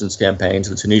assistance campaign to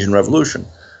the Tunisian Revolution.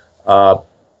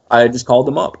 I just called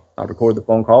them up. I recorded the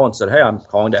phone call and said, "Hey, I'm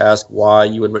calling to ask why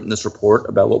you had written this report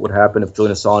about what would happen if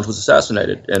Julian Assange was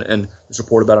assassinated, and this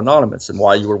report about Anonymous, and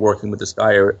why you were working with this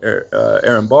guy,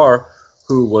 Aaron Barr,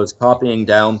 who was copying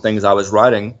down things I was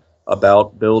writing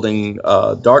about building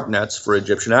dark nets for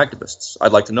Egyptian activists.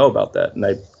 I'd like to know about that." And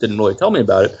they didn't really tell me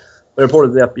about it, but reported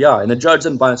to the FBI. And the judge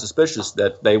didn't find it suspicious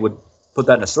that they would put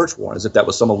that in a search warrant as if that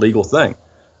was some illegal thing.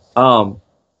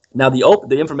 Now,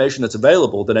 the information that's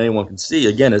available that anyone can see,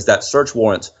 again, is that search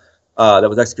warrant that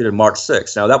was executed March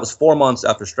 6th. Now, that was 4 months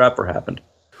after Stratfor happened.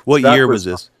 What year was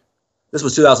this? This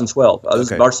was 2012. This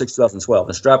Okay. is March 6, 2012.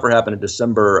 And Stratfor happened in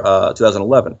December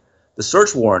 2011. The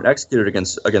search warrant executed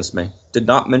against me did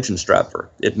not mention Stratfor.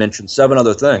 It mentioned 7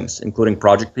 other things, including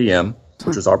Project PM,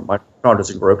 which was my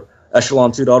counterterrorism group,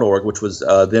 Echelon2.org, which was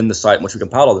then the site in which we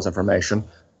compiled all this information,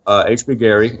 H.B.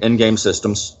 Gary, Endgame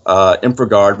Systems,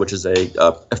 InfraGard, which is a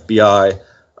FBI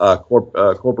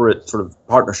corporate sort of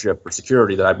partnership for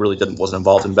security that I really wasn't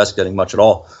involved in investigating much at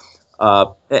all.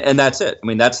 And that's it. I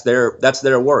mean, that's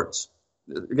their words.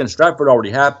 Again, Stratfor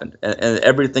already happened, and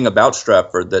everything about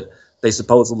Stratfor that they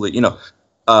supposedly,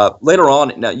 later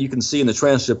on, now you can see in the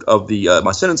transcript of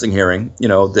my sentencing hearing,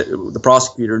 the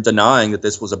prosecutor denying that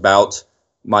this was about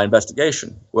my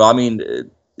investigation. Well, I mean,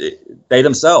 they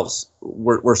themselves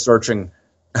were searching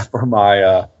for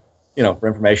my, for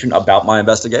information about my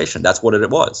investigation. That's what it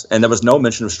was. And there was no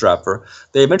mention of Stratfor.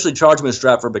 They eventually charged me with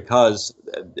Stratfor because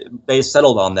they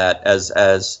settled on that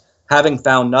as having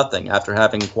found nothing after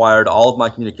having acquired all of my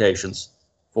communications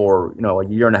for, a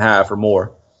year and a half or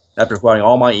more, after acquiring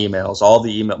all my emails,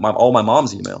 all my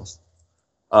mom's emails,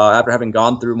 after having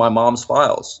gone through my mom's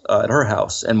files at her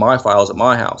house and my files at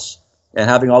my house, and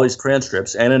having all these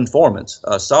transcripts and informants,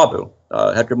 Sabu,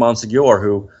 Hector Monsegur,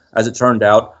 who, as it turned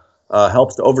out,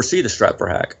 helps to oversee the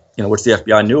Stratfor hack, which the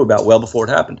FBI knew about well before it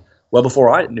happened, well before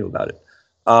I knew about it.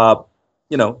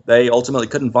 They ultimately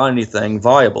couldn't find anything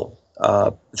viable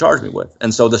to charge me with.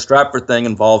 And so the Stratfor thing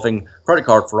involving credit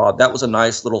card fraud, that was a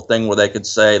nice little thing where they could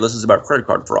say, this is about credit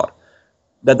card fraud.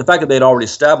 That the fact that they'd already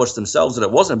established themselves that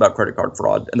it wasn't about credit card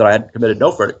fraud and that I had committed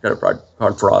no credit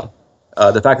card fraud,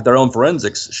 the fact that their own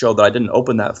forensics showed that I didn't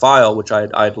open that file, which I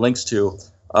had links to,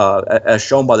 as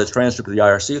shown by the transcript of the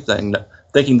IRC thing,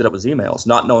 thinking that it was emails,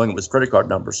 not knowing it was credit card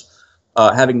numbers,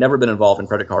 having never been involved in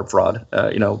credit card fraud,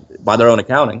 by their own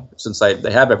accounting, since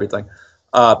they have everything.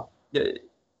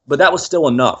 But that was still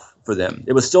enough for them.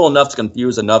 It was still enough to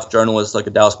confuse enough journalists like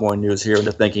the Dallas Morning News here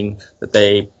into thinking that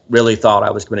they really thought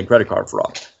I was committing credit card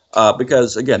fraud.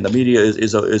 Because again, the media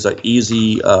is a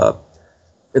easy.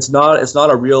 It's not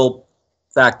a real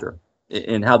factor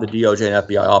in how the DOJ and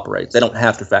FBI operates. They don't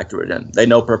have to factor it in. They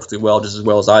know perfectly well, just as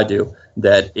well as I do,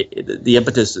 that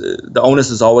the onus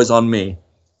is always on me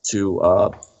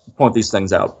to point these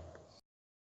things out.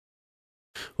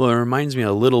 Well, it reminds me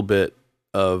a little bit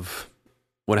of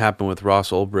what happened with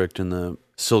Ross Ulbricht and the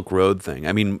Silk Road thing.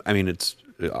 I mean, it's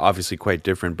obviously quite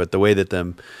different, but the way that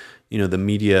the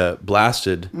media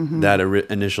blasted that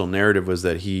initial narrative was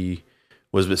that he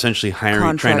was essentially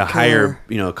trying to hire,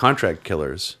 contract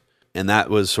killers. And that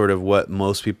was sort of what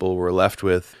most people were left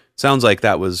with. Sounds like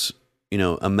that was,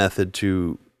 a method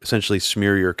to essentially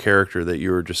smear your character, that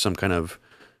you were just some kind of,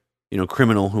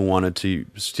 criminal who wanted to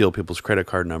steal people's credit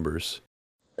card numbers.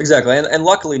 Exactly, and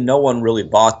luckily, no one really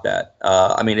bought that.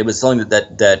 I mean, it was something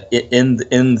that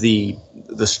in the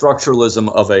structuralism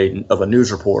of a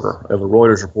news reporter, of a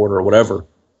Reuters reporter, or whatever,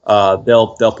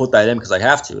 they'll put that in because they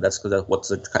have to. That's because that's what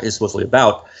it's supposedly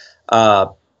about.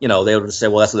 They would just say,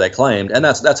 well, that's what they claimed, and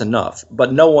that's enough.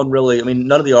 But no one really, I mean,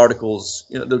 none of the articles,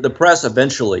 the press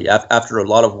eventually, after a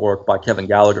lot of work by Kevin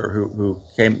Gallagher, who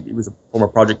he was a former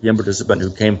Project PM participant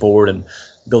who came forward and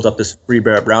built up this Free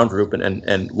Barrett Brown group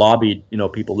and lobbied,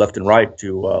 people left and right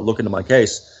to look into my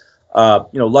case.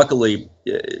 Luckily,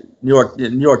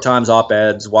 New York Times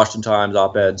op-eds, Washington Times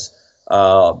op-eds,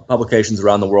 publications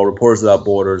around the world, Reporters Without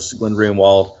Borders, Glenn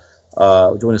Greenwald,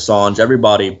 Julian Assange,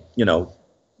 everybody,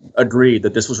 agreed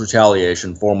that this was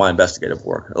retaliation for my investigative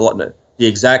work. The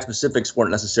exact specifics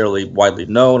weren't necessarily widely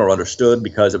known or understood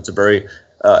because it's a very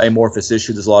amorphous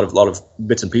issue. There's a lot of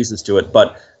bits and pieces to it,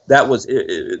 but that was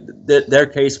their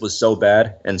case was so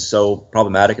bad and so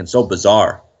problematic and so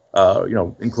bizarre,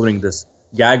 including this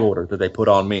gag order that they put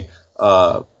on me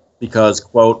because,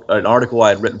 quote, an article I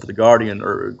had written for The Guardian,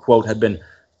 or, quote, had been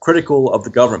critical of the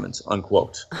government,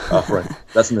 unquote, for instance.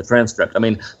 That's in the transcript. I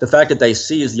mean, the fact that they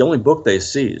seized, the only book they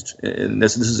seized, and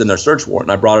this is in their search warrant,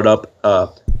 and I brought it up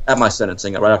at my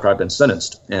sentencing, right after I'd been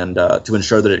sentenced, and to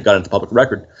ensure that it got into public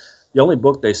record, the only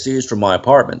book they seized from my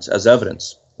apartment as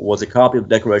evidence was a copy of the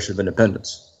Declaration of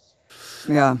Independence.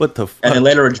 Yeah. What the fuck? And then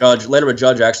later a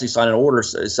judge actually signed an order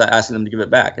asking them to give it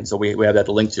back, and so we have that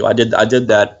to link to. I did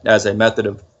that as a method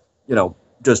of,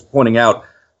 just pointing out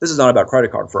this is not about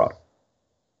credit card fraud.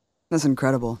 That's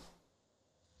incredible.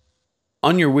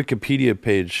 On your Wikipedia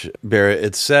page, Barrett,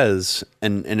 it says,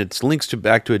 and it links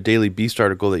back to a Daily Beast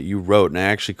article that you wrote, and I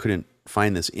actually couldn't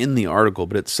find this in the article,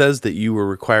 but it says that you were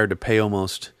required to pay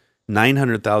almost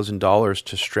 $900,000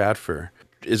 to Stratfor.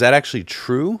 Is that actually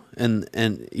true? And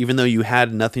even though you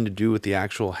had nothing to do with the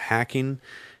actual hacking?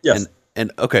 Yes. And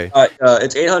okay.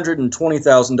 It's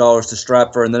 $820,000 to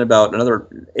Stratfor, and then about another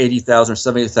 $80,000 or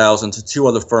 $70,000 to two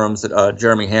other firms that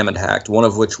Jeremy Hammond hacked. One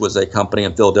of which was a company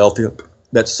in Philadelphia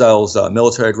that sells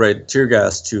military-grade tear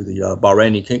gas to the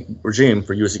Bahraini regime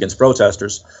for use against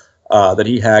protesters. That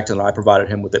he hacked, and I provided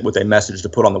him with a message to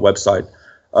put on the website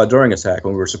during his hack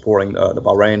when we were supporting the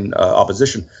Bahrain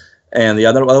opposition. And the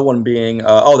other one being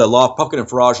the Pupkin and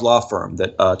Farage law firm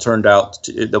that turned out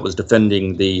that was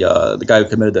defending the guy who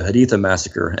committed the Haditha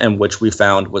massacre, and which we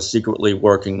found was secretly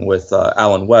working with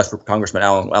Alan West, Congressman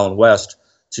Alan West,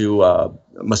 to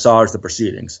massage the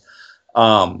proceedings.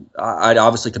 I'd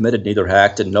obviously committed neither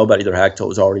hacked, and nobody either hacked till it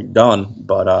was already done.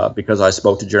 But because I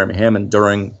spoke to Jeremy Hammond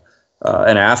during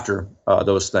and after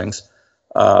those things,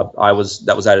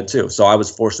 that was added too. So I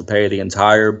was forced to pay the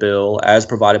entire bill as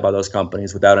provided by those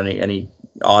companies without any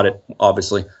audit,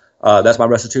 obviously. That's my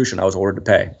restitution I was ordered to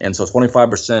pay. And so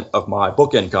 25% of my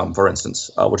book income, for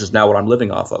instance, which is now what I'm living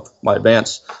off of, my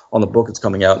advance on the book that's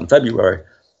coming out in February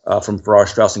from Farrar,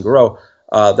 Straus & Giroux,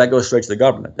 that goes straight to the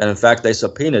government. And in fact, they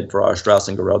subpoenaed Farrar, Straus &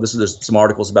 Giroux. There's some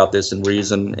articles about this in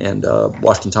Reason and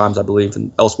Washington Times, I believe,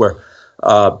 and elsewhere.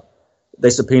 They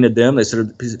subpoenaed them. They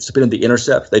subpoenaed The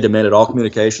Intercept. They demanded all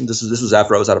communications. This was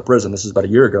after I was out of prison. This is about a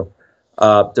year ago.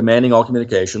 Demanding all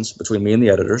communications between me and the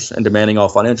editors, and demanding all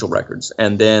financial records.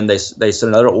 And then they sent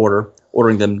another order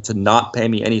ordering them to not pay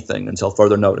me anything until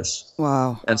further notice.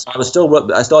 Wow. And so I still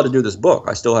had to do this book.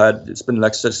 I still had to spend the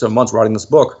next 6 months writing this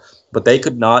book. But they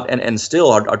could not, and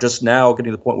still are just now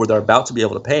getting to the point where they're about to be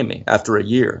able to pay me after a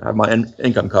year. I have my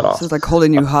income cut off. So it's like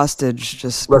holding you hostage,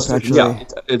 just perpetually. Yeah,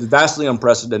 it's vastly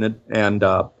unprecedented, and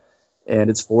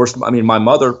it's forced. I mean, my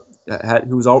mother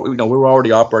we were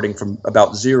already operating from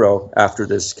about zero after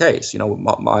this case.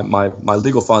 My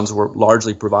legal funds were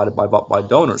largely provided by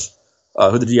donors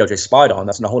who the DOJ spied on.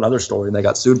 That's a whole other story, and they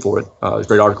got sued for it. There's a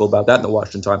great article about that in the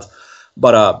Washington Times.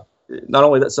 But not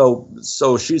only that,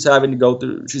 so she's having to go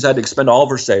through. She's had to expend all of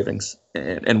her savings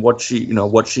and what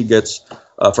she gets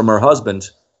from her husband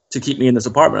to keep me in this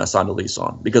apartment I signed a lease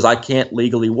on, because I can't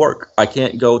legally work. I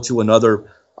can't go to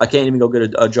another. I can't even go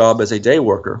get a job as a day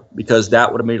worker, because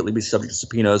that would immediately be subject to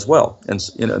subpoena as well, and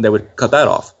they would cut that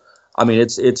off. I mean,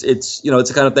 it's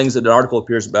the kind of things that an article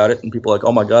appears about it, and people are like,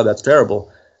 oh my God, that's terrible,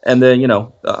 and then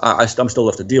I'm still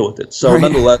left to deal with it. So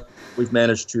nonetheless, we've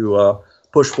managed to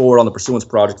push forward on the Pursuance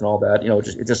Project and all that.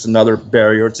 It's just another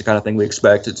barrier. It's the kind of thing we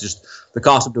expect. It's just the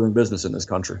cost of doing business in this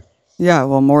country. Yeah,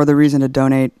 well, more the reason to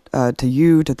donate to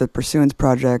you, to the Pursuance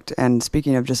Project. And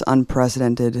speaking of just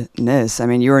unprecedentedness, I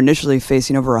mean, you were initially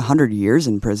facing over 100 years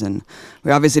in prison.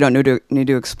 We obviously don't need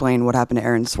to explain what happened to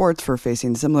Aaron Swartz for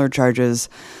facing similar charges,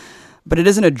 but it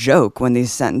isn't a joke when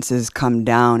these sentences come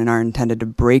down and are intended to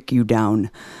break you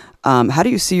down. How do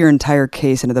you see your entire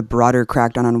case into the broader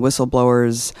crackdown on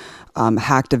whistleblowers,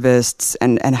 hacktivists,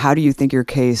 and how do you think your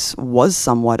case was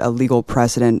somewhat a legal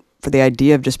precedent for the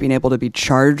idea of just being able to be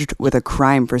charged with a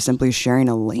crime for simply sharing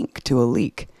a link to a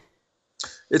leak?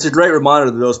 It's a great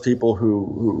reminder to those people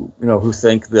who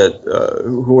think that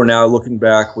who are now looking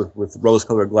back with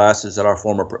rose-colored glasses at our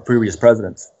previous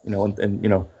presidents.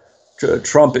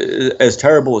 Trump, as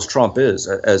terrible as Trump is,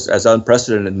 as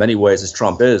unprecedented in many ways as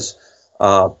Trump is,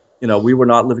 we were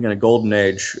not living in a golden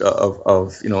age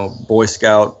of Boy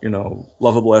Scout,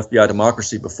 lovable FBI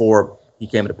democracy before he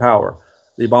came into power.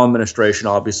 The Obama administration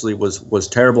obviously was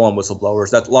terrible on whistleblowers.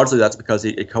 That's because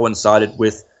it coincided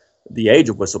with the age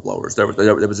of whistleblowers.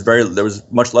 There was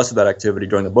much less of that activity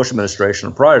during the Bush administration,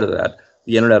 and prior to that,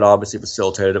 the internet obviously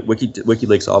facilitated it.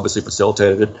 WikiLeaks obviously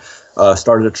facilitated it.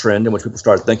 Started a trend in which people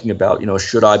started thinking about,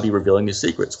 should I be revealing these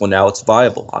secrets? Well, now it's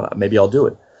viable. Maybe I'll do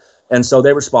it. And so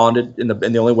they responded in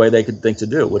the only way they could think to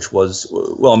do, which was,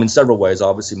 several ways.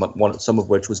 Obviously, some of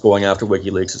which was going after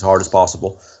WikiLeaks as hard as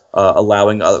possible,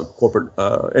 allowing corporate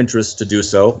interests to do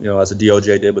so, as the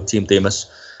DOJ did with Team Themis.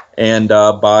 And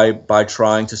by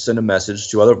trying to send a message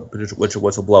to other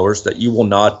whistleblowers that you're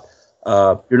not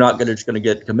going to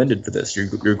get commended for this.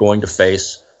 You're going to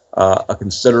face a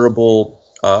considerable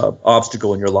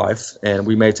obstacle in your life, and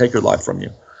we may take your life from you.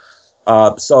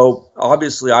 So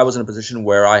obviously, I was in a position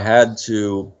where I had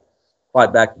to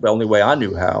fight back the only way I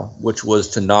knew how, which was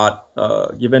to not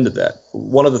give in to that.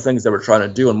 One of the things they were trying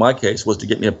to do in my case was to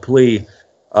get me a plea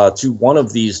to one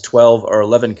of these 12 or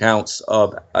 11 counts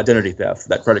of identity theft,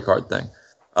 that credit card thing.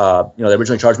 They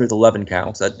originally charged me with 11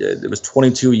 counts. It was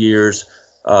 22 years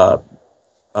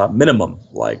minimum,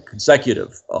 like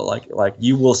consecutive, like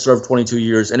you will serve 22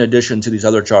 years in addition to these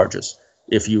other charges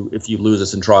if you lose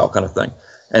this in trial, kind of thing.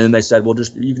 And then they said, well,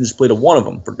 you can just plead to one of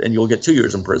them and you'll get 2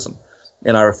 years in prison.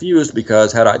 And I refused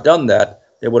because had I done that,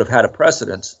 they would have had a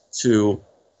precedent to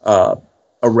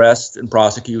arrest and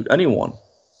prosecute anyone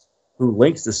who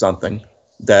links to something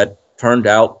that turned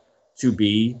out to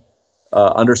be,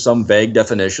 under some vague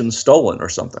definition, stolen or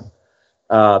something.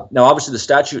 Now, obviously, the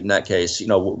statute in that case,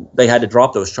 they had to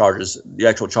drop those charges, the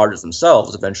actual charges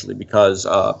themselves, eventually, because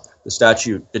the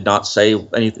statute did not say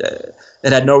anything.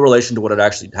 It had no relation to what had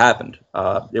actually happened.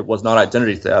 It was not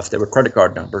identity theft. They were credit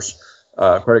card numbers.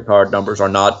 Credit card numbers are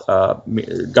not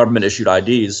government-issued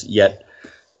IDs yet.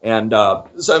 And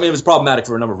so, it was problematic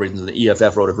for a number of reasons. The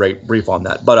EFF wrote a great brief on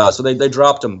that. But so they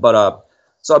dropped him. But I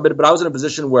was in a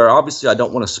position where obviously I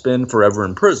don't want to spend forever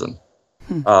in prison.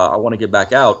 I want to get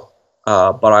back out,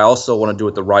 but I also want to do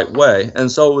it the right way.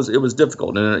 And so it was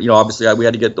difficult. And obviously we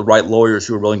had to get the right lawyers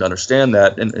who were willing to understand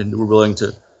that and who were willing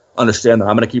to understand that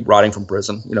I'm going to keep writing from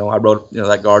prison. I wrote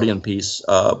that Guardian piece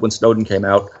when Snowden came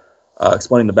out,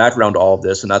 explaining the background to all of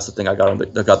this, and that's the thing I got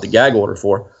the gag order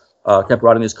for. Kept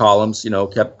writing these columns,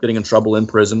 kept getting in trouble in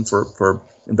prison for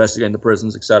investigating the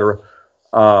prisons, et cetera.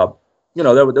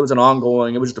 There was an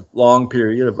ongoing, it was just a long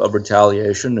period of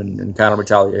retaliation and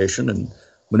counter-retaliation and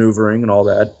maneuvering and all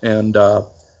that. And,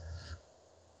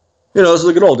 those are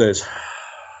the good old days.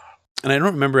 And I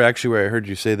don't remember actually where I heard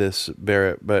you say this,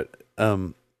 Barrett, but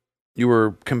you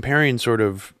were comparing sort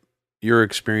of your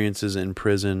experiences in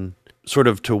prison sort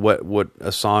of to what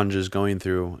Assange is going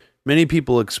through. Many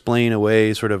people explain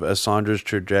away sort of Assange's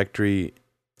trajectory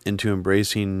into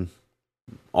embracing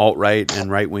alt-right and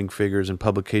right-wing figures and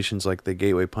publications like the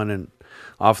Gateway Pundit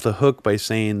off the hook by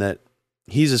saying that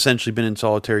he's essentially been in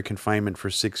solitary confinement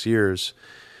for 6 years.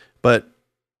 But,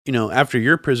 after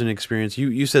your prison experience,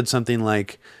 you said something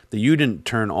like that you didn't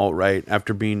turn alt-right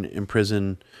after being in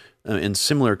prison in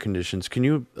similar conditions. Can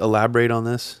you elaborate on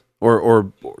this?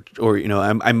 Or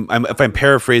if I'm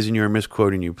paraphrasing you or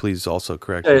misquoting you, please also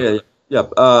correct me. Yeah.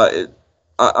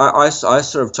 I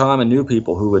served time and knew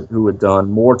people who had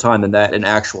done more time than that in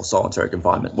actual solitary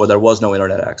confinement, where there was no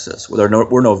internet access, where there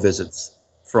were no visits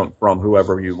from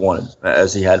whoever you wanted,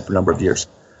 as he had for a number of years.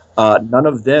 None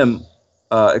of them,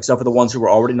 except for the ones who were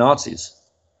already Nazis,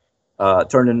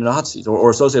 turned into Nazis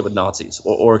or associated with Nazis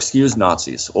or excused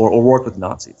Nazis or worked with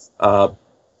Nazis.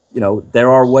 There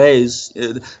are ways.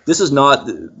 This is not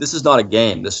a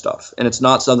game, this stuff, and it's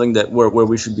not something that where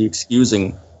we should be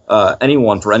excusing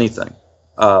anyone for anything.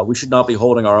 We should not be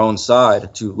holding our own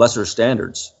side to lesser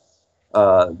standards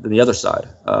than the other side.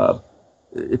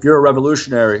 If you're a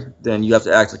revolutionary, then you have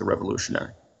to act like a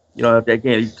revolutionary. You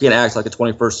can't act like a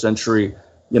 21st century,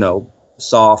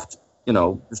 soft,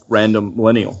 just random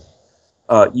millennial.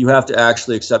 You have to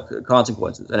actually accept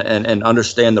consequences and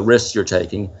understand the risks you're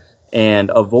taking,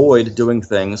 and avoid doing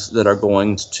things that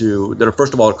are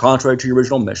first of all contrary to your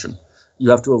original mission. You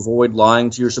have to avoid lying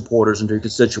to your supporters and to your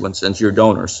constituents and to your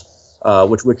donors,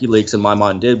 which WikiLeaks in my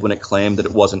mind did when it claimed that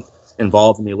it wasn't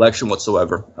involved in the election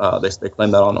whatsoever. They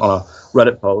claimed that on a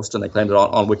Reddit post, and they claimed it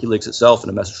on WikiLeaks itself in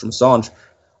a message from Assange.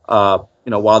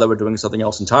 While they were doing something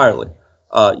else entirely.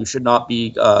 You should not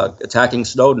be attacking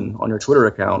Snowden on your Twitter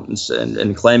account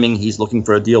and claiming he's looking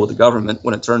for a deal with the government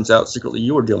when it turns out secretly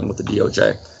you were dealing with the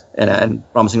DOJ and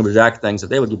promising to reject things that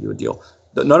they would give you a deal.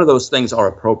 None of those things are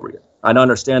appropriate. I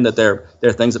understand that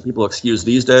they're things that people excuse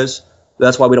these days.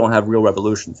 That's why we don't have real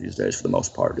revolutions these days for the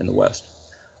most part in the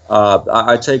West.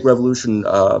 I take revolution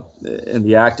in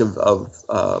the act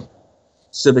of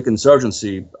civic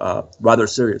insurgency rather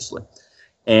seriously.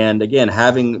 And again,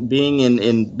 being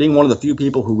one of the few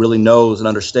people who really knows and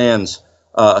understands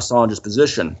Assange's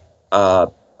position,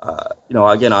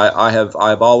 again, I have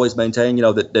always maintained,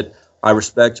 that I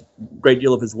respect a great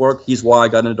deal of his work. He's why I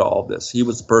got into all of this. He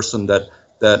was the person that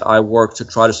I worked to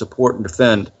try to support and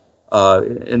defend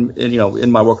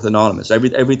in my work with Anonymous.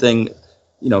 Everything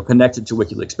connected to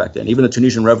WikiLeaks back then. Even the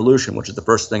Tunisian Revolution, which is the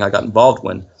first thing I got involved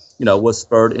when, was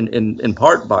spurred in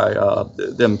part by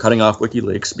them cutting off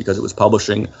WikiLeaks because it was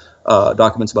publishing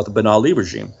documents about the Ben Ali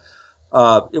regime.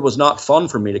 It was not fun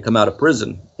for me to come out of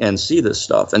prison and see this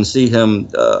stuff and see him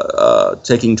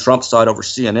taking Trump's side over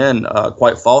CNN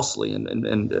quite falsely and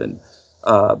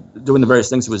doing the various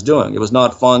things he was doing. It was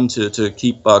not fun to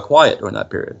keep quiet during that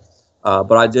period.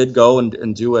 But I did go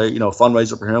and do a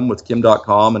fundraiser for him with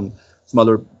Kim.com and some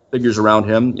other figures around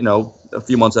him, a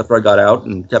few months after I got out,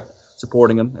 and kept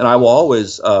supporting him. And I will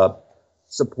always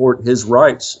support his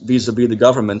rights vis-a-vis the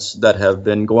governments that have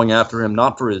been going after him,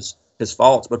 not for his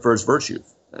faults, but for his virtue,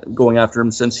 going after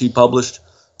him since he published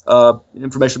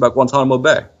information about Guantanamo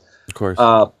Bay. Of course.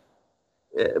 But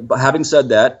having said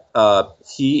that,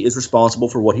 he is responsible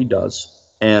for what he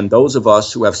does. And those of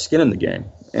us who have skin in the game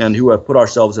and who have put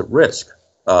ourselves at risk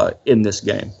in this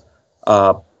game,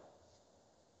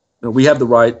 we have the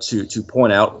right to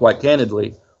point out quite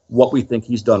candidly what we think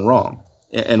he's done wrong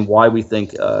and why we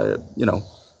think,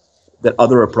 that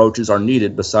other approaches are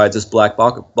needed besides this black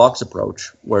box approach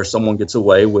where someone gets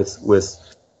away with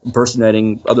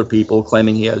impersonating other people,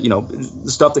 claiming he has,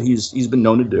 the stuff that he's been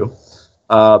known to do.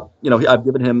 I've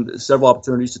given him several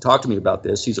opportunities to talk to me about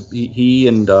this. He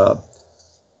and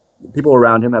people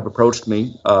around him have approached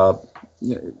me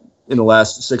in the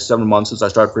last 6-7 months since I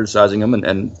started criticizing him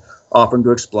and offering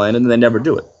to explain, and they never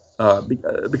do it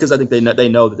because I think they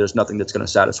know that there's nothing that's going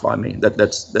to satisfy me. That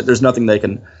there's nothing they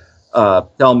can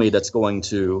tell me that's going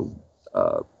to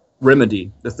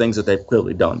remedy the things that they've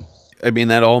clearly done. I mean,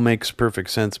 that all makes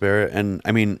perfect sense, Barrett. And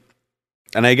I mean,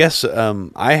 and I guess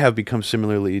I have become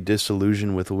similarly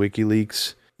disillusioned with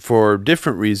WikiLeaks for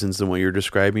different reasons than what you're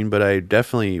describing, but I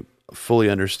definitely fully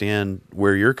understand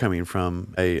where you're coming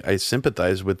from. I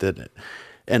sympathize with it.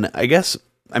 And I guess,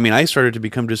 I mean, I started to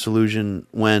become disillusioned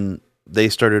when they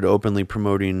started openly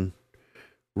promoting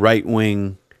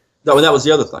right-wing. No, and that was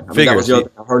the other thing. That was the other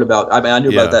thing I heard about. I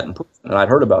knew about that in prison, and I'd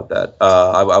heard about that.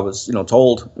 I was,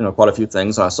 told, quite a few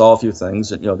things, and I saw a few things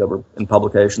that, that were in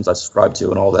publications I subscribed to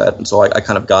and all that, and so I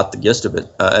kind of got the gist of it,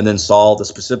 and then saw the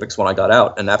specifics when I got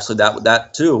out, and absolutely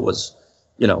that too was,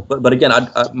 But again,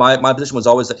 my position was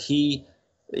always that he,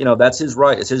 that's his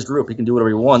right, it's his group, he can do whatever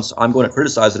he wants. I'm going to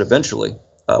criticize it eventually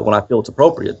when I feel it's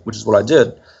appropriate, which is what I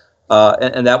did.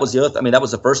 And that was the other. That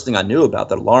was the first thing I knew about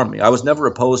that alarmed me. I was never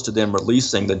opposed to them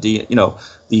releasing these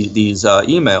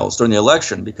emails during the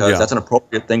election because that's an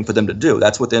appropriate thing for them to do.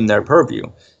 That's within their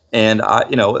purview. And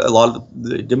a lot of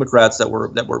the Democrats that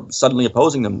were suddenly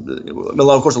opposing them.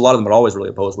 Of course, a lot of them had always really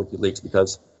opposed WikiLeaks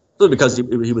because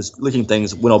he was leaking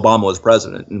things when Obama was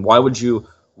president. And why would you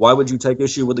take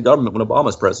issue with the government when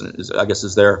Obama's president?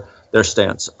 Is their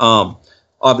stance.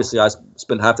 Obviously, I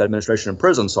spent half that administration in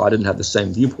prison, so I didn't have the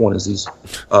same viewpoint as these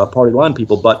party line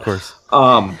people. But, of course.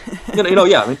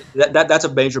 That's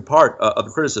a major part of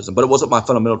the criticism. But it wasn't my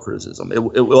fundamental criticism. It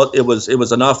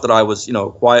was enough that I was,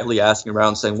 quietly asking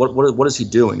around, saying, what is he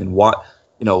doing, and what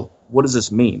does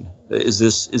this mean? Is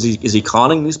he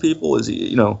conning these people? Is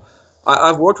he,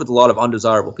 I've worked with a lot of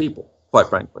undesirable people, quite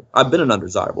frankly. I've been an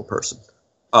undesirable person.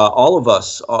 All of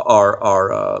us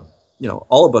are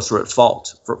all of us are at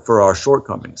fault for our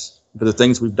shortcomings, for the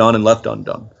things we've done and left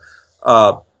undone.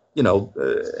 And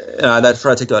I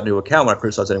try to take that into account when I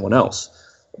criticize anyone else.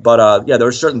 But there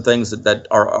are certain things that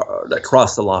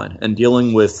cross the line. And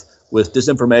dealing with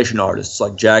disinformation artists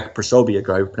like Jack Posobiec,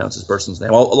 I pronounce this person's name,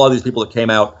 a lot of these people that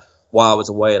came out while I was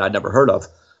away and I'd never heard of,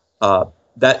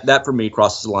 that for me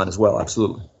crosses the line as well.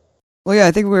 Absolutely. Well, yeah,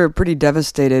 I think we were pretty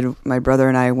devastated, my brother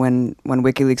and I, when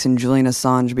WikiLeaks and Julian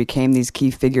Assange became these key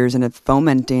figures in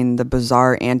fomenting the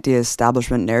bizarre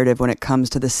anti-establishment narrative when it comes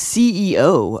to the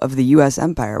CEO of the U.S.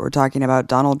 empire. We're talking about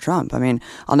Donald Trump. I mean,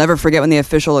 I'll never forget when the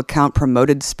official account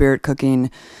promoted spirit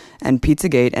cooking and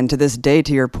Pizzagate, and to this day,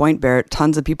 to your point, Barrett,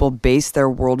 tons of people base their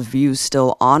worldview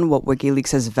still on what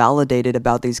WikiLeaks has validated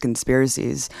about these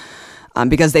conspiracies.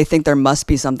 Because they think there must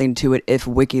be something to it if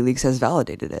WikiLeaks has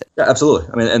validated it. Yeah, absolutely.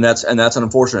 I mean, and that's an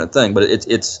unfortunate thing, but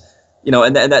it's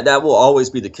and that will always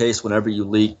be the case whenever you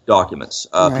leak documents.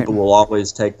 Right. People will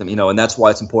always take them, and that's why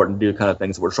it's important to do kind of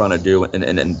things that we're trying to do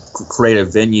and create a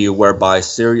venue whereby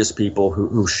serious people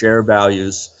who share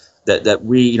values that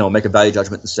we make a value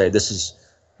judgment and say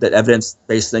that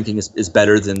evidence-based thinking is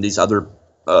better than these other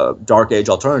dark age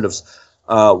alternatives.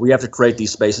 We have to create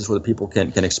these spaces where the people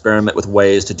can experiment with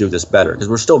ways to do this better, because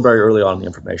we're still very early on in the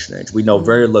information age. We know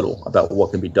very little about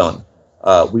what can be done.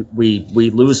 We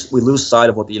lose sight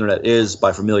of what the internet is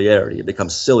by familiarity. It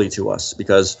becomes silly to us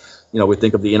because we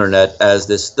think of the internet as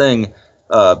this thing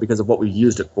because of what we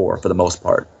used it for the most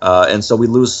part, and so we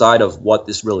lose sight of what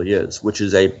this really is, which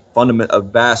is a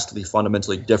vastly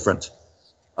fundamentally different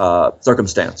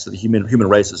circumstance that the human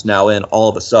race is now in all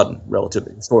of a sudden,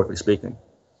 relatively historically speaking.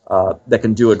 That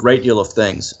can do a great deal of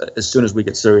things as soon as we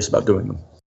get serious about doing them.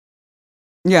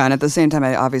 Yeah, and at the same time,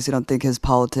 I obviously don't think his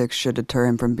politics should deter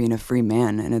him from being a free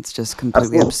man, and it's just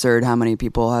completely absurd how many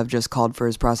people have just called for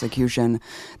his prosecution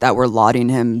that were lauding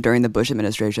him during the Bush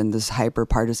administration. This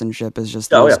hyper-partisanship is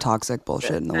just the most toxic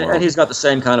bullshit in the world. And he's got the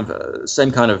same kind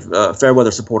of fair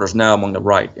weather supporters now among the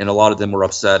right, and a lot of them were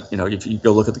upset. If you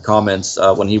go look at the comments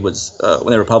when they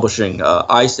were publishing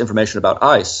ICE information about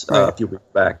ICE a few weeks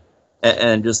back.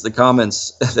 And just the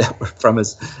comments that were from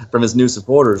his new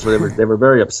supporters, where they were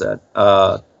very upset.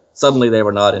 Suddenly, they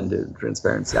were not into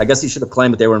transparency. I guess he should have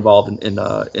claimed that they were involved in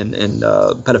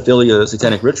pedophilia,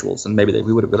 satanic rituals, and maybe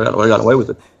we would have gotten away with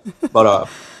it. But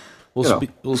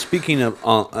speaking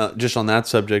of just on that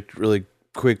subject, really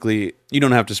quickly, you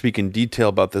don't have to speak in detail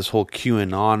about this whole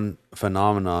QAnon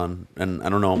phenomenon, and I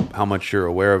don't know how much you're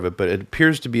aware of it, but it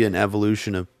appears to be an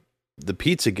evolution of the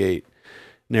Pizzagate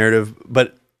narrative,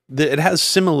 but it has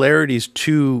similarities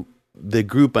to the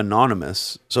group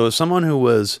Anonymous. So as someone who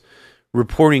was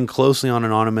reporting closely on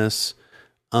Anonymous,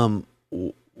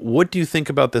 what do you think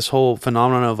about this whole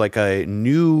phenomenon of like this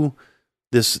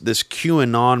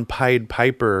QAnon Pied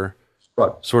Piper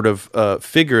sort of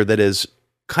figure that is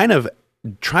kind of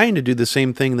trying to do the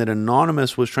same thing that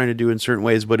Anonymous was trying to do in certain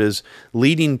ways, but is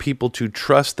leading people to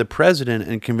trust the president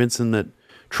and convince them that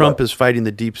Trump is fighting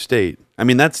the deep state? I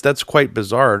mean, that's quite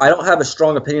bizarre. I don't have a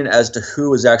strong opinion as to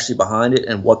who is actually behind it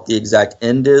and what the exact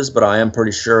end is, but I am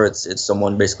pretty sure it's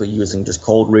someone basically using just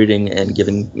cold reading and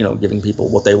giving people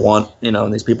what they want.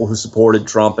 And these people who supported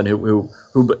Trump and who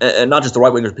and not just the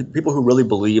right wingers, people who really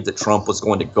believe that Trump was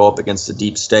going to go up against the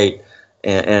deep state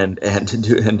and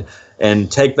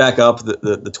take back up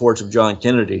the torch of John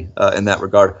Kennedy in that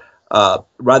regard.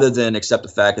 Rather than accept the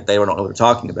fact that they don't know what they're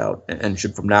talking about and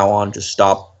should from now on just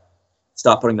stop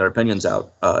putting their opinions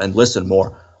out and listen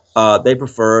more. They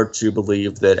prefer to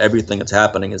believe that everything that's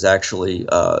happening is actually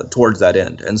towards that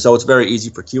end. And so it's very easy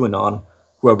for QAnon,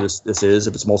 whoever this is,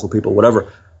 if it's multiple people,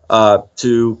 whatever,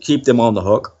 to keep them on the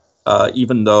hook,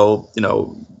 even though,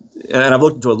 and I've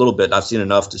looked into it a little bit and I've seen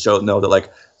enough to know that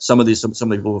like some of the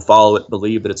people who follow it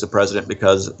believe that it's a president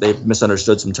because they've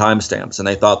misunderstood some timestamps and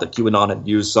they thought that QAnon had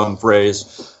used some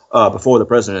phrase before the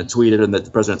president had tweeted and that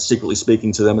the president's secretly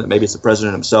speaking to them, and that maybe it's the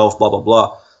president himself, blah, blah,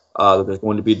 blah. That there's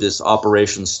going to be this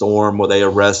Operation Storm where they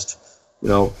arrest,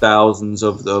 thousands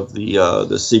of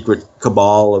the secret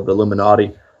cabal of the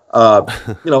Illuminati.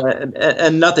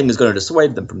 And nothing is going to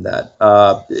dissuade them from that.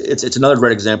 It's another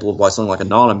great example of why something like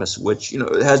Anonymous, which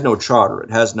it has no charter,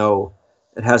 it has no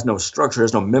structure, it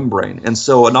has no membrane, and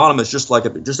so Anonymous, just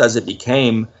as it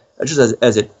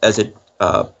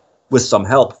with some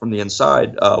help from the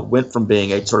inside, went from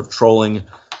being a sort of trolling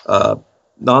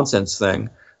nonsense thing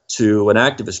to an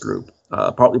activist group,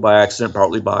 partly by accident,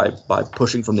 partly by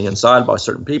pushing from the inside by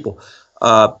certain people.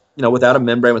 Without a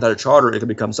membrane, without a charter, it can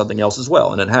become something else as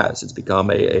well, and it has. It's become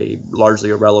a largely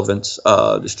irrelevant,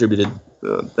 distributed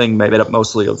thing made up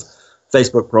mostly of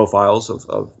Facebook profiles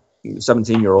of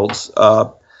 17-year-olds.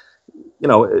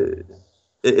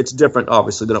 It's different,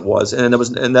 obviously, than it was, and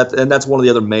that's one of the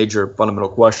other major fundamental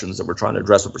questions that we're trying to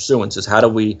address with Pursuance is how do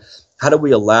we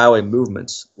allow a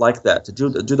movement like that to do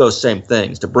those same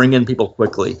things, to bring in people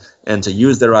quickly and to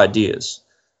use their ideas,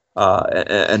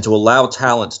 and to allow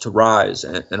talent to rise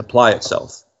and apply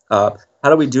itself. How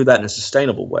do we do that in a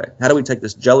sustainable way? How do we take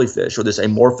this jellyfish or this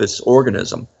amorphous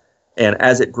organism and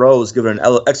as it grows, give it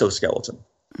an exoskeleton,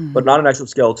 but not an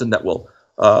exoskeleton that will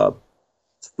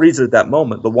freeze it at that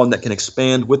moment, but one that can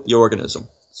expand with the organism,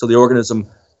 so the organism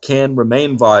can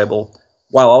remain viable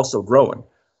while also growing.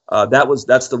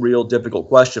 That's the real difficult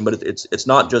question, but it's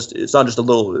not just a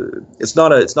little, it's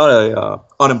not a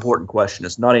unimportant question.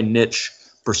 It's not a niche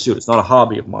pursuit. It's not a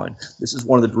hobby of mine. This is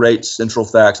one of the great central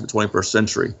facts of the 21st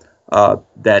century,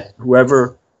 that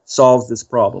whoever solves this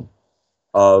problem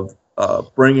of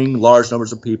bringing large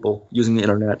numbers of people using the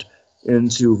internet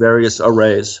into various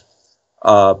arrays,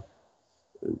 that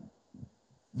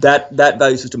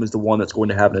value system is the one that's going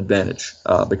to have an advantage,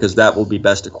 because that will be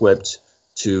best equipped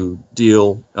to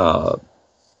deal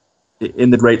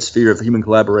in the great sphere of human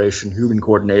collaboration, human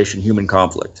coordination, human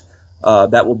conflict.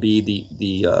 That will be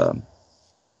the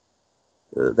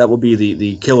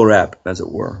killer app, as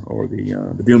it were, or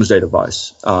the doomsday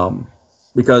device.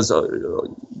 Because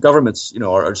governments,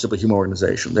 are simply human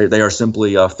organizations. They are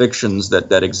simply fictions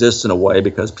that exist in a way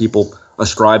because people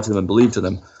ascribe to them and believe to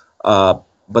them.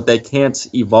 But they can't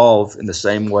evolve in the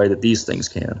same way that these things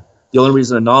can. The only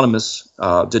reason Anonymous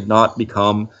did not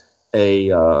become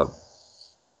a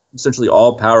essentially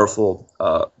all-powerful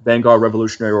vanguard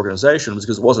revolutionary organization was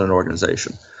because it wasn't an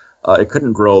organization. It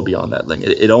couldn't grow beyond that thing.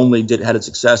 It only had its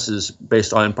successes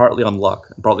based on partly on luck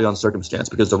and partly on circumstance,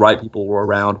 because the right people were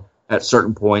around at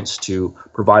certain points to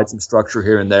provide some structure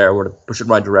here and there or to push it in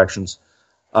right directions.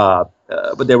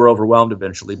 But they were overwhelmed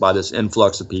eventually by this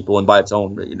influx of people and by its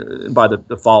own, and by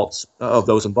the faults of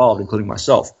those involved, including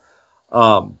myself.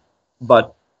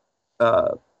 But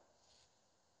the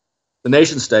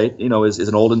nation state, is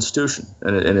an old institution,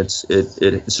 and it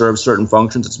serves certain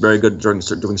functions. It's very good during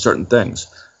doing certain things.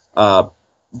 But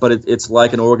it's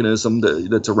like an organism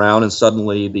that's around, and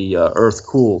suddenly the earth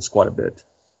cools quite a bit.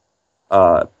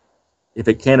 If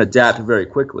it can't adapt very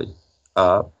quickly,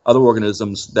 other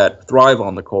organisms that thrive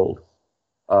on the cold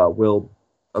will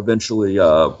eventually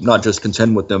not just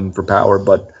contend with them for power,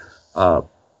 but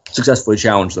successfully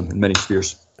challenge them in many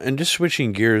spheres. And just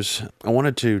switching gears, I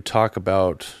wanted to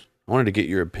get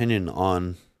your opinion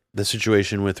on the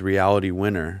situation with Reality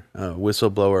Winner, a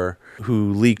whistleblower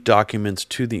who leaked documents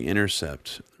to The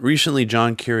Intercept. Recently,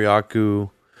 John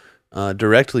Kiriakou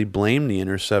directly blamed The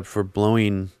Intercept for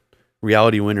blowing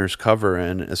Reality Winner's cover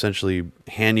and essentially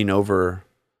handing over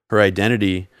her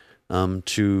identity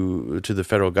to the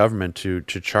federal government to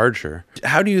charge her.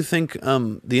 How do you think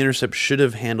The Intercept should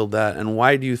have handled that, and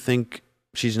why do you think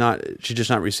she's just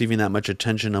not receiving that much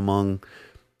attention among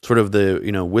sort of the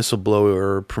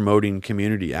whistleblower promoting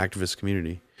community, activist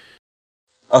community?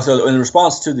 So in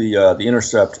response to the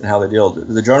Intercept and how they deal,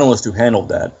 the journalist who handled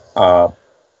that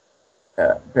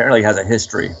apparently has a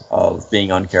history of being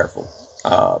uncareful.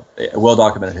 A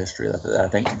well-documented history that I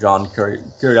think John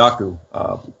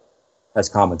Kiriakou has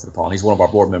commented upon. He's one of our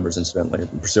board members, incidentally,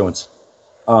 in pursuance.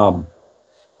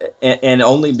 And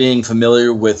only being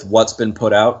familiar with what's been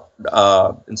put out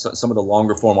in some of the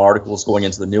longer form articles going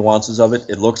into the nuances of it,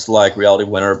 it looks like Reality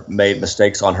Winner made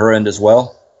mistakes on her end as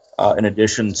well. In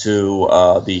addition to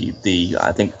the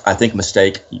I think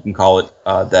mistake, you can call it,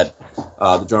 that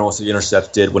the journalist of The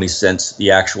Intercept did when he sent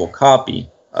the actual copy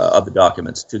of the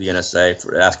documents to the NSA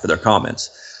to ask for their comments.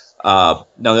 Now,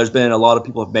 there's been a lot of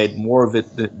people have made more of it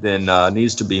than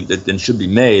needs to be, than should be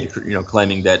made,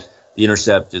 claiming that The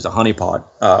Intercept is a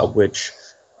honeypot, which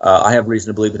I have reason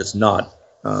to believe that it's not.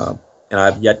 And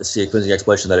I've yet to see a convincing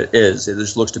explanation that it is. It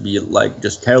just looks to be like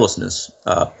just carelessness.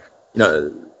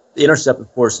 The Intercept, of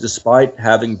course, despite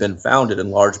having been founded in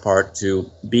large part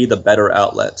to be the better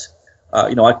outlet,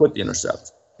 I quit The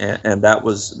Intercept, and that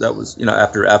was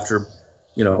after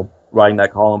writing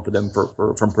that column for them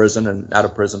from prison and out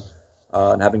of prison,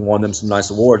 and having won them some nice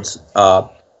awards,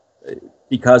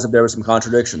 because there were some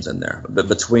contradictions in there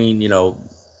between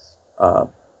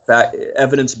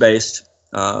evidence-based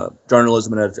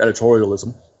journalism and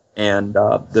editorialism, and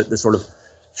the sort of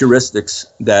heuristics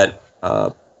that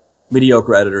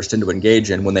mediocre editors tend to engage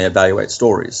in when they evaluate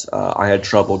stories. I had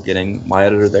trouble getting my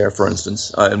editor there, for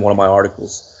instance, in one of my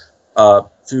articles,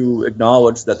 to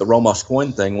acknowledge that the Romox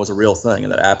coin thing was a real thing,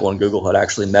 and that Apple and Google had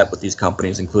actually met with these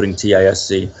companies, including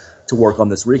TISC, to work on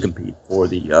this recompete for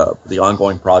the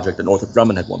ongoing project that Northrop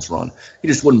Grumman had once run. He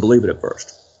just wouldn't believe it at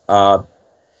first.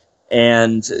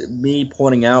 And me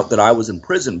pointing out that I was in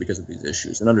prison because of these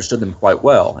issues and understood them quite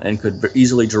well and could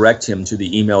easily direct him to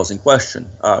the emails in question,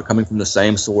 coming from the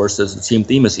same source as the Team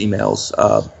Themis emails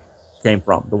came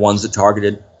from, the ones that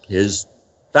targeted his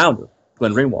founder,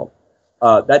 Glenn Greenwald.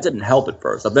 That didn't help at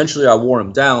first. Eventually, I wore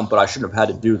him down, but I shouldn't have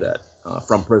had to do that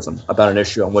from prison about an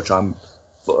issue on which I'm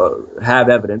have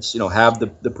evidence, have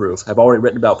the proof, have already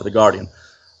written about for The Guardian.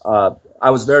 I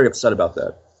was very upset about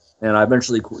that, and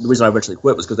the reason I eventually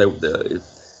quit was because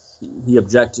he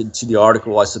objected to the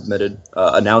article I submitted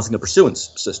announcing the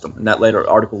pursuance system, and that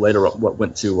article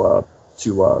went to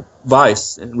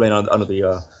Vice and ran under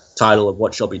the title of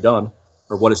 "What Shall Be Done"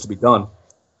 or "What Is to Be Done."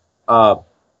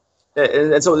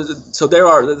 And so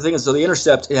the thing is, The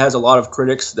Intercept, it has a lot of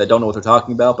critics that don't know what they're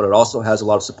talking about, but it also has a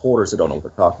lot of supporters that don't know what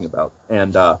they're talking about.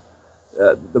 And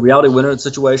the reality winner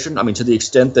situation, I mean, to the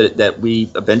extent that we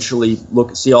eventually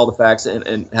see all the facts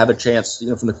and have a chance,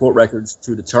 from the court records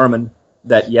to determine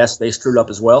that, yes, they screwed up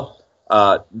as well,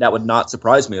 that would not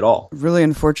surprise me at all. Really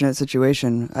unfortunate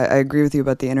situation. I agree with you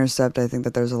about The Intercept. I think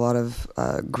that there's a lot of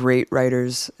great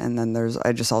writers, and then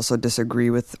I just also disagree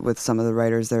with some of the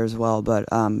writers there as well. But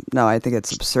no, I think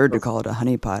it's absurd to call it a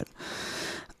honeypot.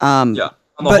 Yeah.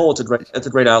 On the whole, it's a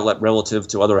great outlet relative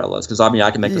to other outlets, because I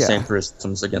can make the same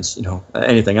criticisms against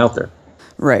anything out there.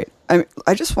 Right.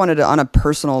 I just wanted to, on a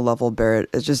personal level, Barrett,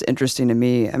 it's just interesting to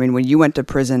me. I mean, when you went to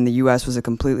prison, the U.S. was a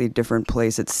completely different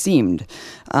place, it seemed.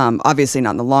 Obviously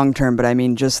not in the long term, but I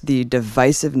mean, just the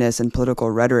divisiveness and political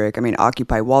rhetoric. I mean,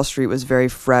 Occupy Wall Street was very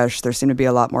fresh. There seemed to be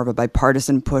a lot more of a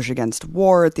bipartisan push against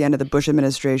war at the end of the Bush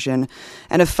administration,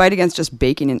 and a fight against just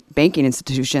banking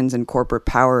institutions and corporate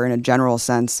power in a general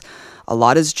sense. A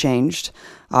lot has changed,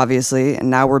 obviously, and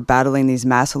now we're battling these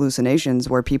mass hallucinations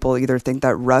where people either think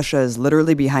that Russia is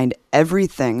literally behind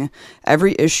everything,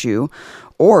 every issue,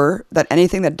 or that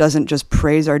anything that doesn't just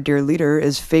praise our dear leader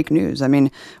is fake news. I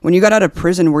mean, when you got out of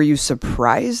prison, were you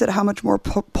surprised at how much more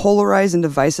polarized and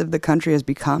divisive the country has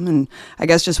become? And I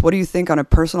guess just what do you think on a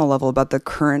personal level about the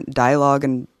current dialogue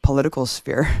and political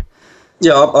sphere?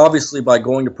 Yeah, obviously, by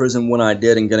going to prison when I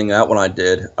did and getting out when I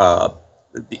did,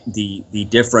 the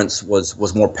difference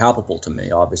was more palpable to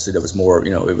me. Obviously, there was more,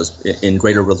 it was in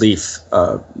greater relief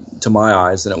to my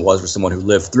eyes than it was for someone who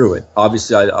lived through it.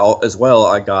 Obviously,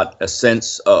 I got a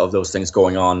sense of those things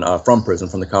going on from prison,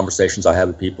 from the conversations I had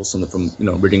with people, from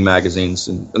reading magazines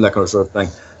and that kind of sort of thing.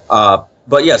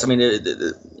 But yes, I mean,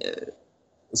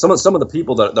 some of the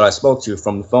people that I spoke to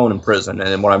from the phone in prison,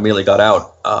 and when I immediately got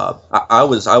out, I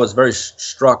was very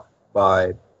struck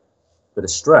by the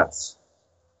distress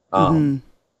in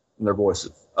their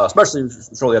voices, especially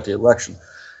shortly after the election.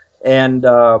 And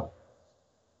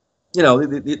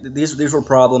these were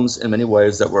problems in many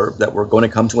ways that were going to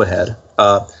come to a head.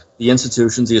 The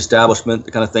institutions, the establishment,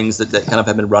 the kind of things that kind of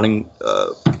have been running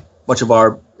much of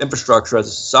our infrastructure as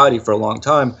a society for a long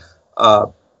time.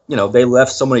 They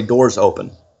left so many doors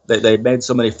open. They made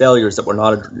so many failures that went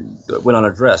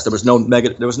unaddressed. There was no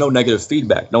negative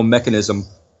feedback, no mechanism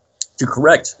to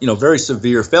correct, very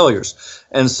severe failures.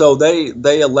 And so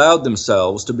they allowed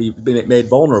themselves to be made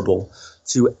vulnerable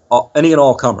to any and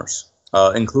all comers,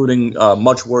 including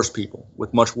much worse people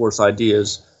with much worse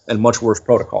ideas and much worse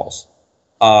protocols.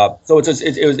 So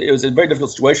it was a very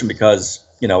difficult situation because,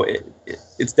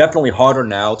 it's definitely harder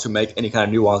now to make any kind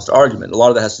of nuanced argument. A lot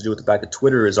of that has to do with the fact that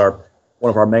Twitter is one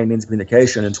of our main means of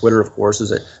communication. And Twitter, of course,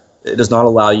 it does not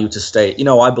allow you to state,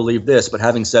 I believe this, but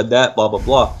having said that, blah, blah,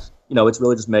 blah. It's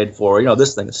really just made for,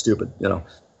 this thing is stupid,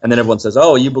 and then everyone says,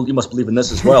 oh, you must believe in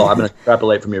this as well. I'm going to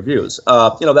extrapolate from your views.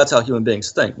 That's how human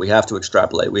beings think. We have to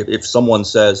extrapolate. If someone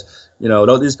says,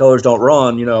 no, these colors don't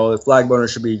run, if flag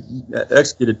burners should be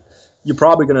executed, you're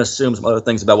probably going to assume some other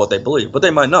things about what they believe, but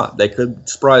they might not. They could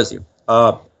surprise you.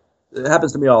 It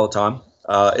happens to me all the time.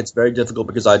 It's very difficult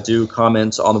because I do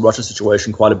comment on the Russian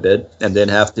situation quite a bit and then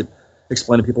have to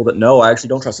explain to people that no, I actually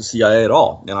don't trust the CIA at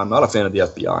all, and I'm not a fan of the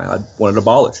FBI. I want it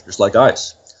abolished, just like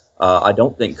ICE. I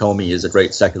don't think Comey is a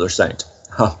great secular saint.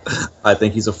 I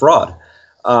think he's a fraud.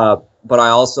 But I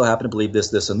also happen to believe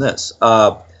this, and this.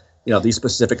 These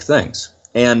specific things,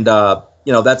 and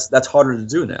that's harder to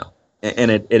do now.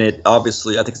 And it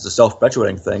obviously, I think it's a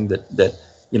self-perpetuating thing that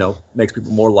makes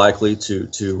people more likely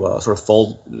to sort of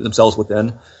fold themselves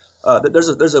within. There's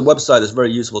a website that's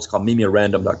very useful. It's called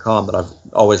memearandom.com that I've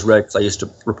always read because I used to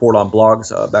report on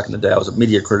blogs back in the day. I was a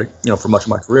media critic, for much of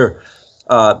my career.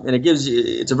 And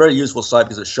it's a very useful site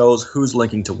because it shows who's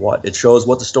linking to what. It shows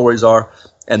what the stories are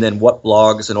and then what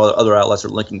blogs and other outlets are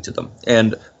linking to them.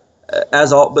 And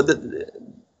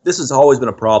this has always been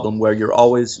a problem where you're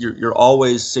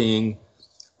always seeing,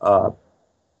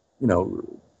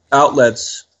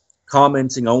 outlets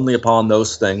commenting only upon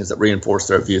those things that reinforce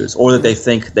their views or that they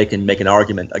think they can make an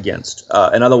argument against,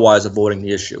 and otherwise avoiding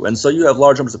the issue. And so you have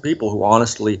large numbers of people who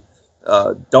honestly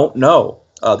don't know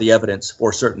the evidence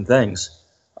for certain things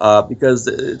because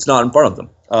it's not in front of them.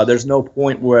 There's no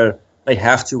point where they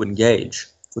have to engage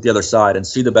with the other side and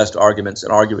see the best arguments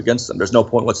and argue against them. There's no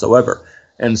point whatsoever.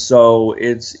 And so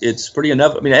it's pretty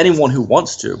inevitable. I mean, anyone who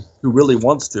really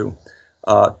wants to,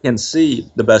 can see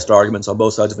the best arguments on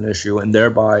both sides of an issue and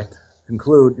thereby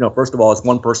conclude, first of all, is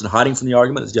one person hiding from the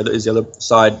argument? Is the other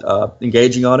side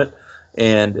engaging on it?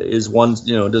 And does one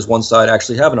side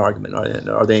actually have an argument?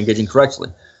 Are they engaging correctly?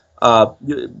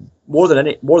 More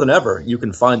than ever, you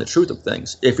can find the truth of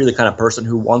things if you're the kind of person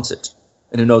who wants it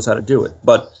and who knows how to do it.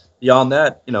 But beyond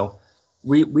that,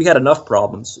 we had enough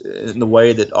problems in the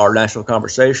way that our national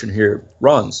conversation here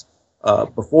runs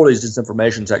before these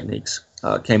disinformation techniques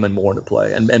came in more into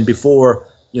play, and before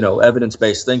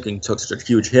evidence-based thinking took such a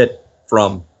huge hit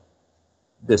from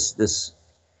this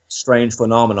strange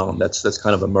phenomenon that's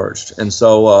kind of emerged. And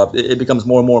so it becomes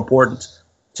more and more important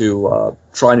to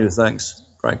try new things,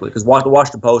 frankly, because the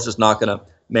Washington Post is not going to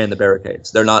man the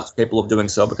barricades. They're not capable of doing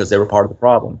so because they were part of the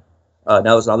problem. Now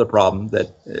there's another problem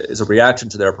that is a reaction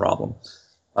to their problem.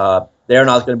 They're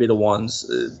not going to be the ones.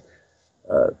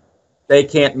 They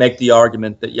can't make the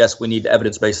argument that, yes, we need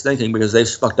evidence-based thinking because they've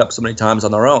fucked up so many times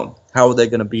on their own. How are they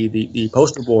going to be the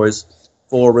poster boys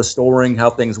for restoring how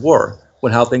things were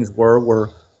when how things were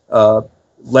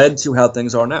led to how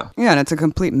things are now? Yeah, and it's a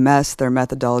complete mess. Their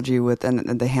methodology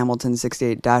and the Hamilton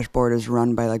 68 dashboard is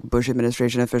run by like Bush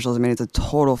administration officials. I mean, it's a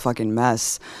total fucking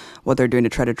mess what they're doing to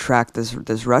try to track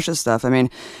this Russia stuff. I mean,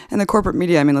 and the corporate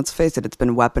media, I mean, let's face it, it's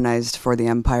been weaponized for the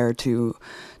empire to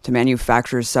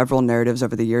manufacture several narratives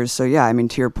over the years. So yeah, I mean,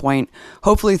 to your point,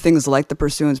 hopefully things like the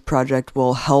Pursuance Project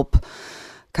will help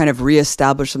kind of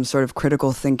reestablish some sort of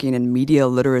critical thinking and media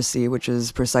literacy, which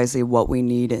is precisely what we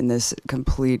need in this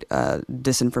complete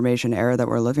disinformation era that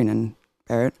we're living in.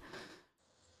 Barrett?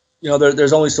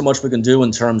 There's only so much we can do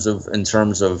in terms of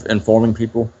informing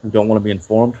people who don't want to be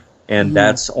informed. And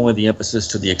that's only the emphasis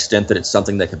to the extent that it's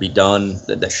something that could be done,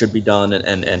 that should be done,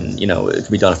 and it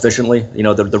can be done efficiently.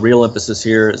 The real emphasis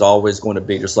here is always going to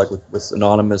be, just like with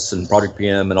Anonymous and Project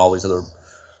PM and all these other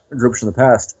groups in the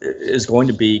past, is going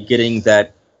to be getting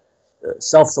that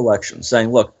self-selection,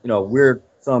 saying, look, we're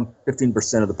some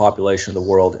 15% of the population of the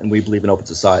world, and we believe in open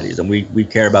societies, and we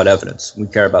care about evidence, we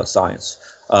care about science.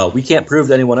 We can't prove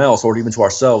to anyone else or even to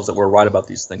ourselves that we're right about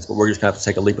these things, but we're just going to have to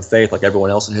take a leap of faith like everyone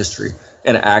else in history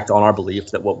and act on our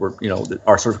belief that what we're, that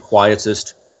our sort of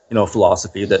quietist,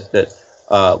 philosophy that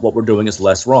what we're doing is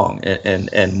less wrong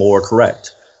and more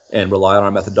correct, and rely on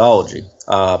our methodology.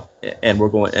 And we're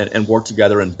going and work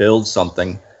together and build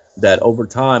something that over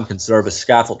time can serve as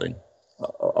scaffolding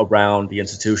around the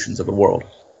institutions of the world.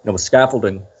 With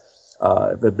scaffolding,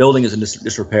 the building is in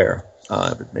disrepair.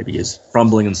 Maybe is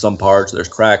crumbling in some parts. There's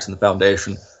cracks in the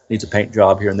foundation. Needs a paint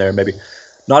job here and there. Maybe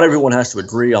not everyone has to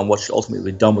agree on what should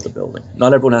ultimately be done with the building.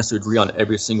 Not everyone has to agree on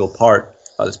every single part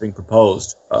that's being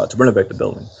proposed to renovate the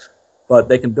building. But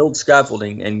they can build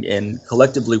scaffolding and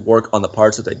collectively work on the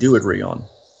parts that they do agree on,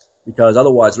 because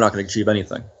otherwise they're not going to achieve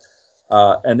anything.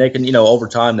 And they can, over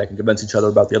time, they can convince each other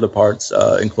about the other parts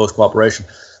in close cooperation.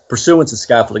 Pursuance is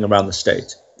scaffolding around the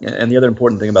state. And the other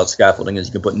important thing about scaffolding is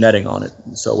you can put netting on it.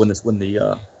 So when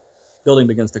the building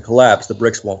begins to collapse, the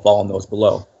bricks won't fall on those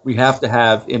below. We have to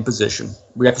have in position.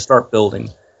 We have to start building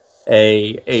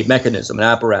a mechanism, an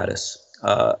apparatus,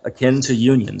 akin to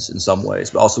unions in some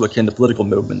ways, but also akin to political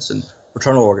movements and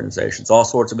fraternal organizations, all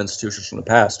sorts of institutions from the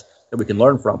past that we can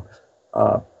learn from,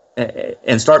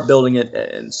 and start building it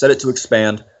and set it to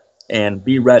expand and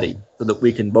be ready so that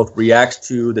we can both react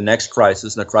to the next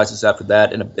crisis and the crisis after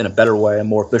that in a better way, a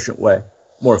more efficient way,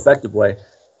 more effective way,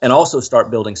 and also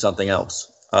start building something else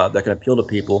that can appeal to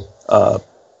people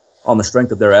on the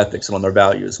strength of their ethics and on their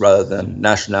values rather than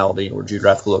nationality or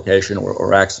geographical location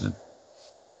or accident.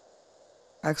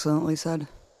 Excellently said.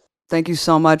 Thank you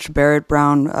so much, Barrett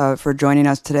Brown, for joining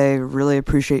us today. Really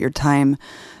appreciate your time,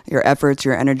 your efforts,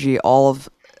 your energy, all of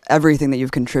everything that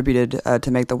you've contributed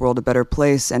to make the world a better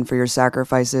place, and for your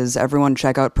sacrifices. Everyone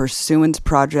check out Pursuance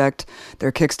Project.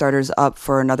 Their Kickstarter's up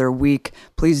for another week.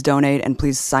 Please donate and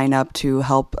please sign up to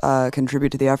help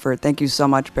contribute to the effort. Thank you so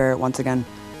much, Barrett, once again.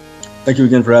 Thank you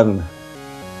again for having me.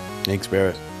 Thanks,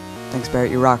 Barrett. Thanks,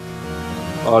 Barrett. You rock.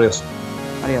 Adios.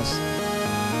 Adios.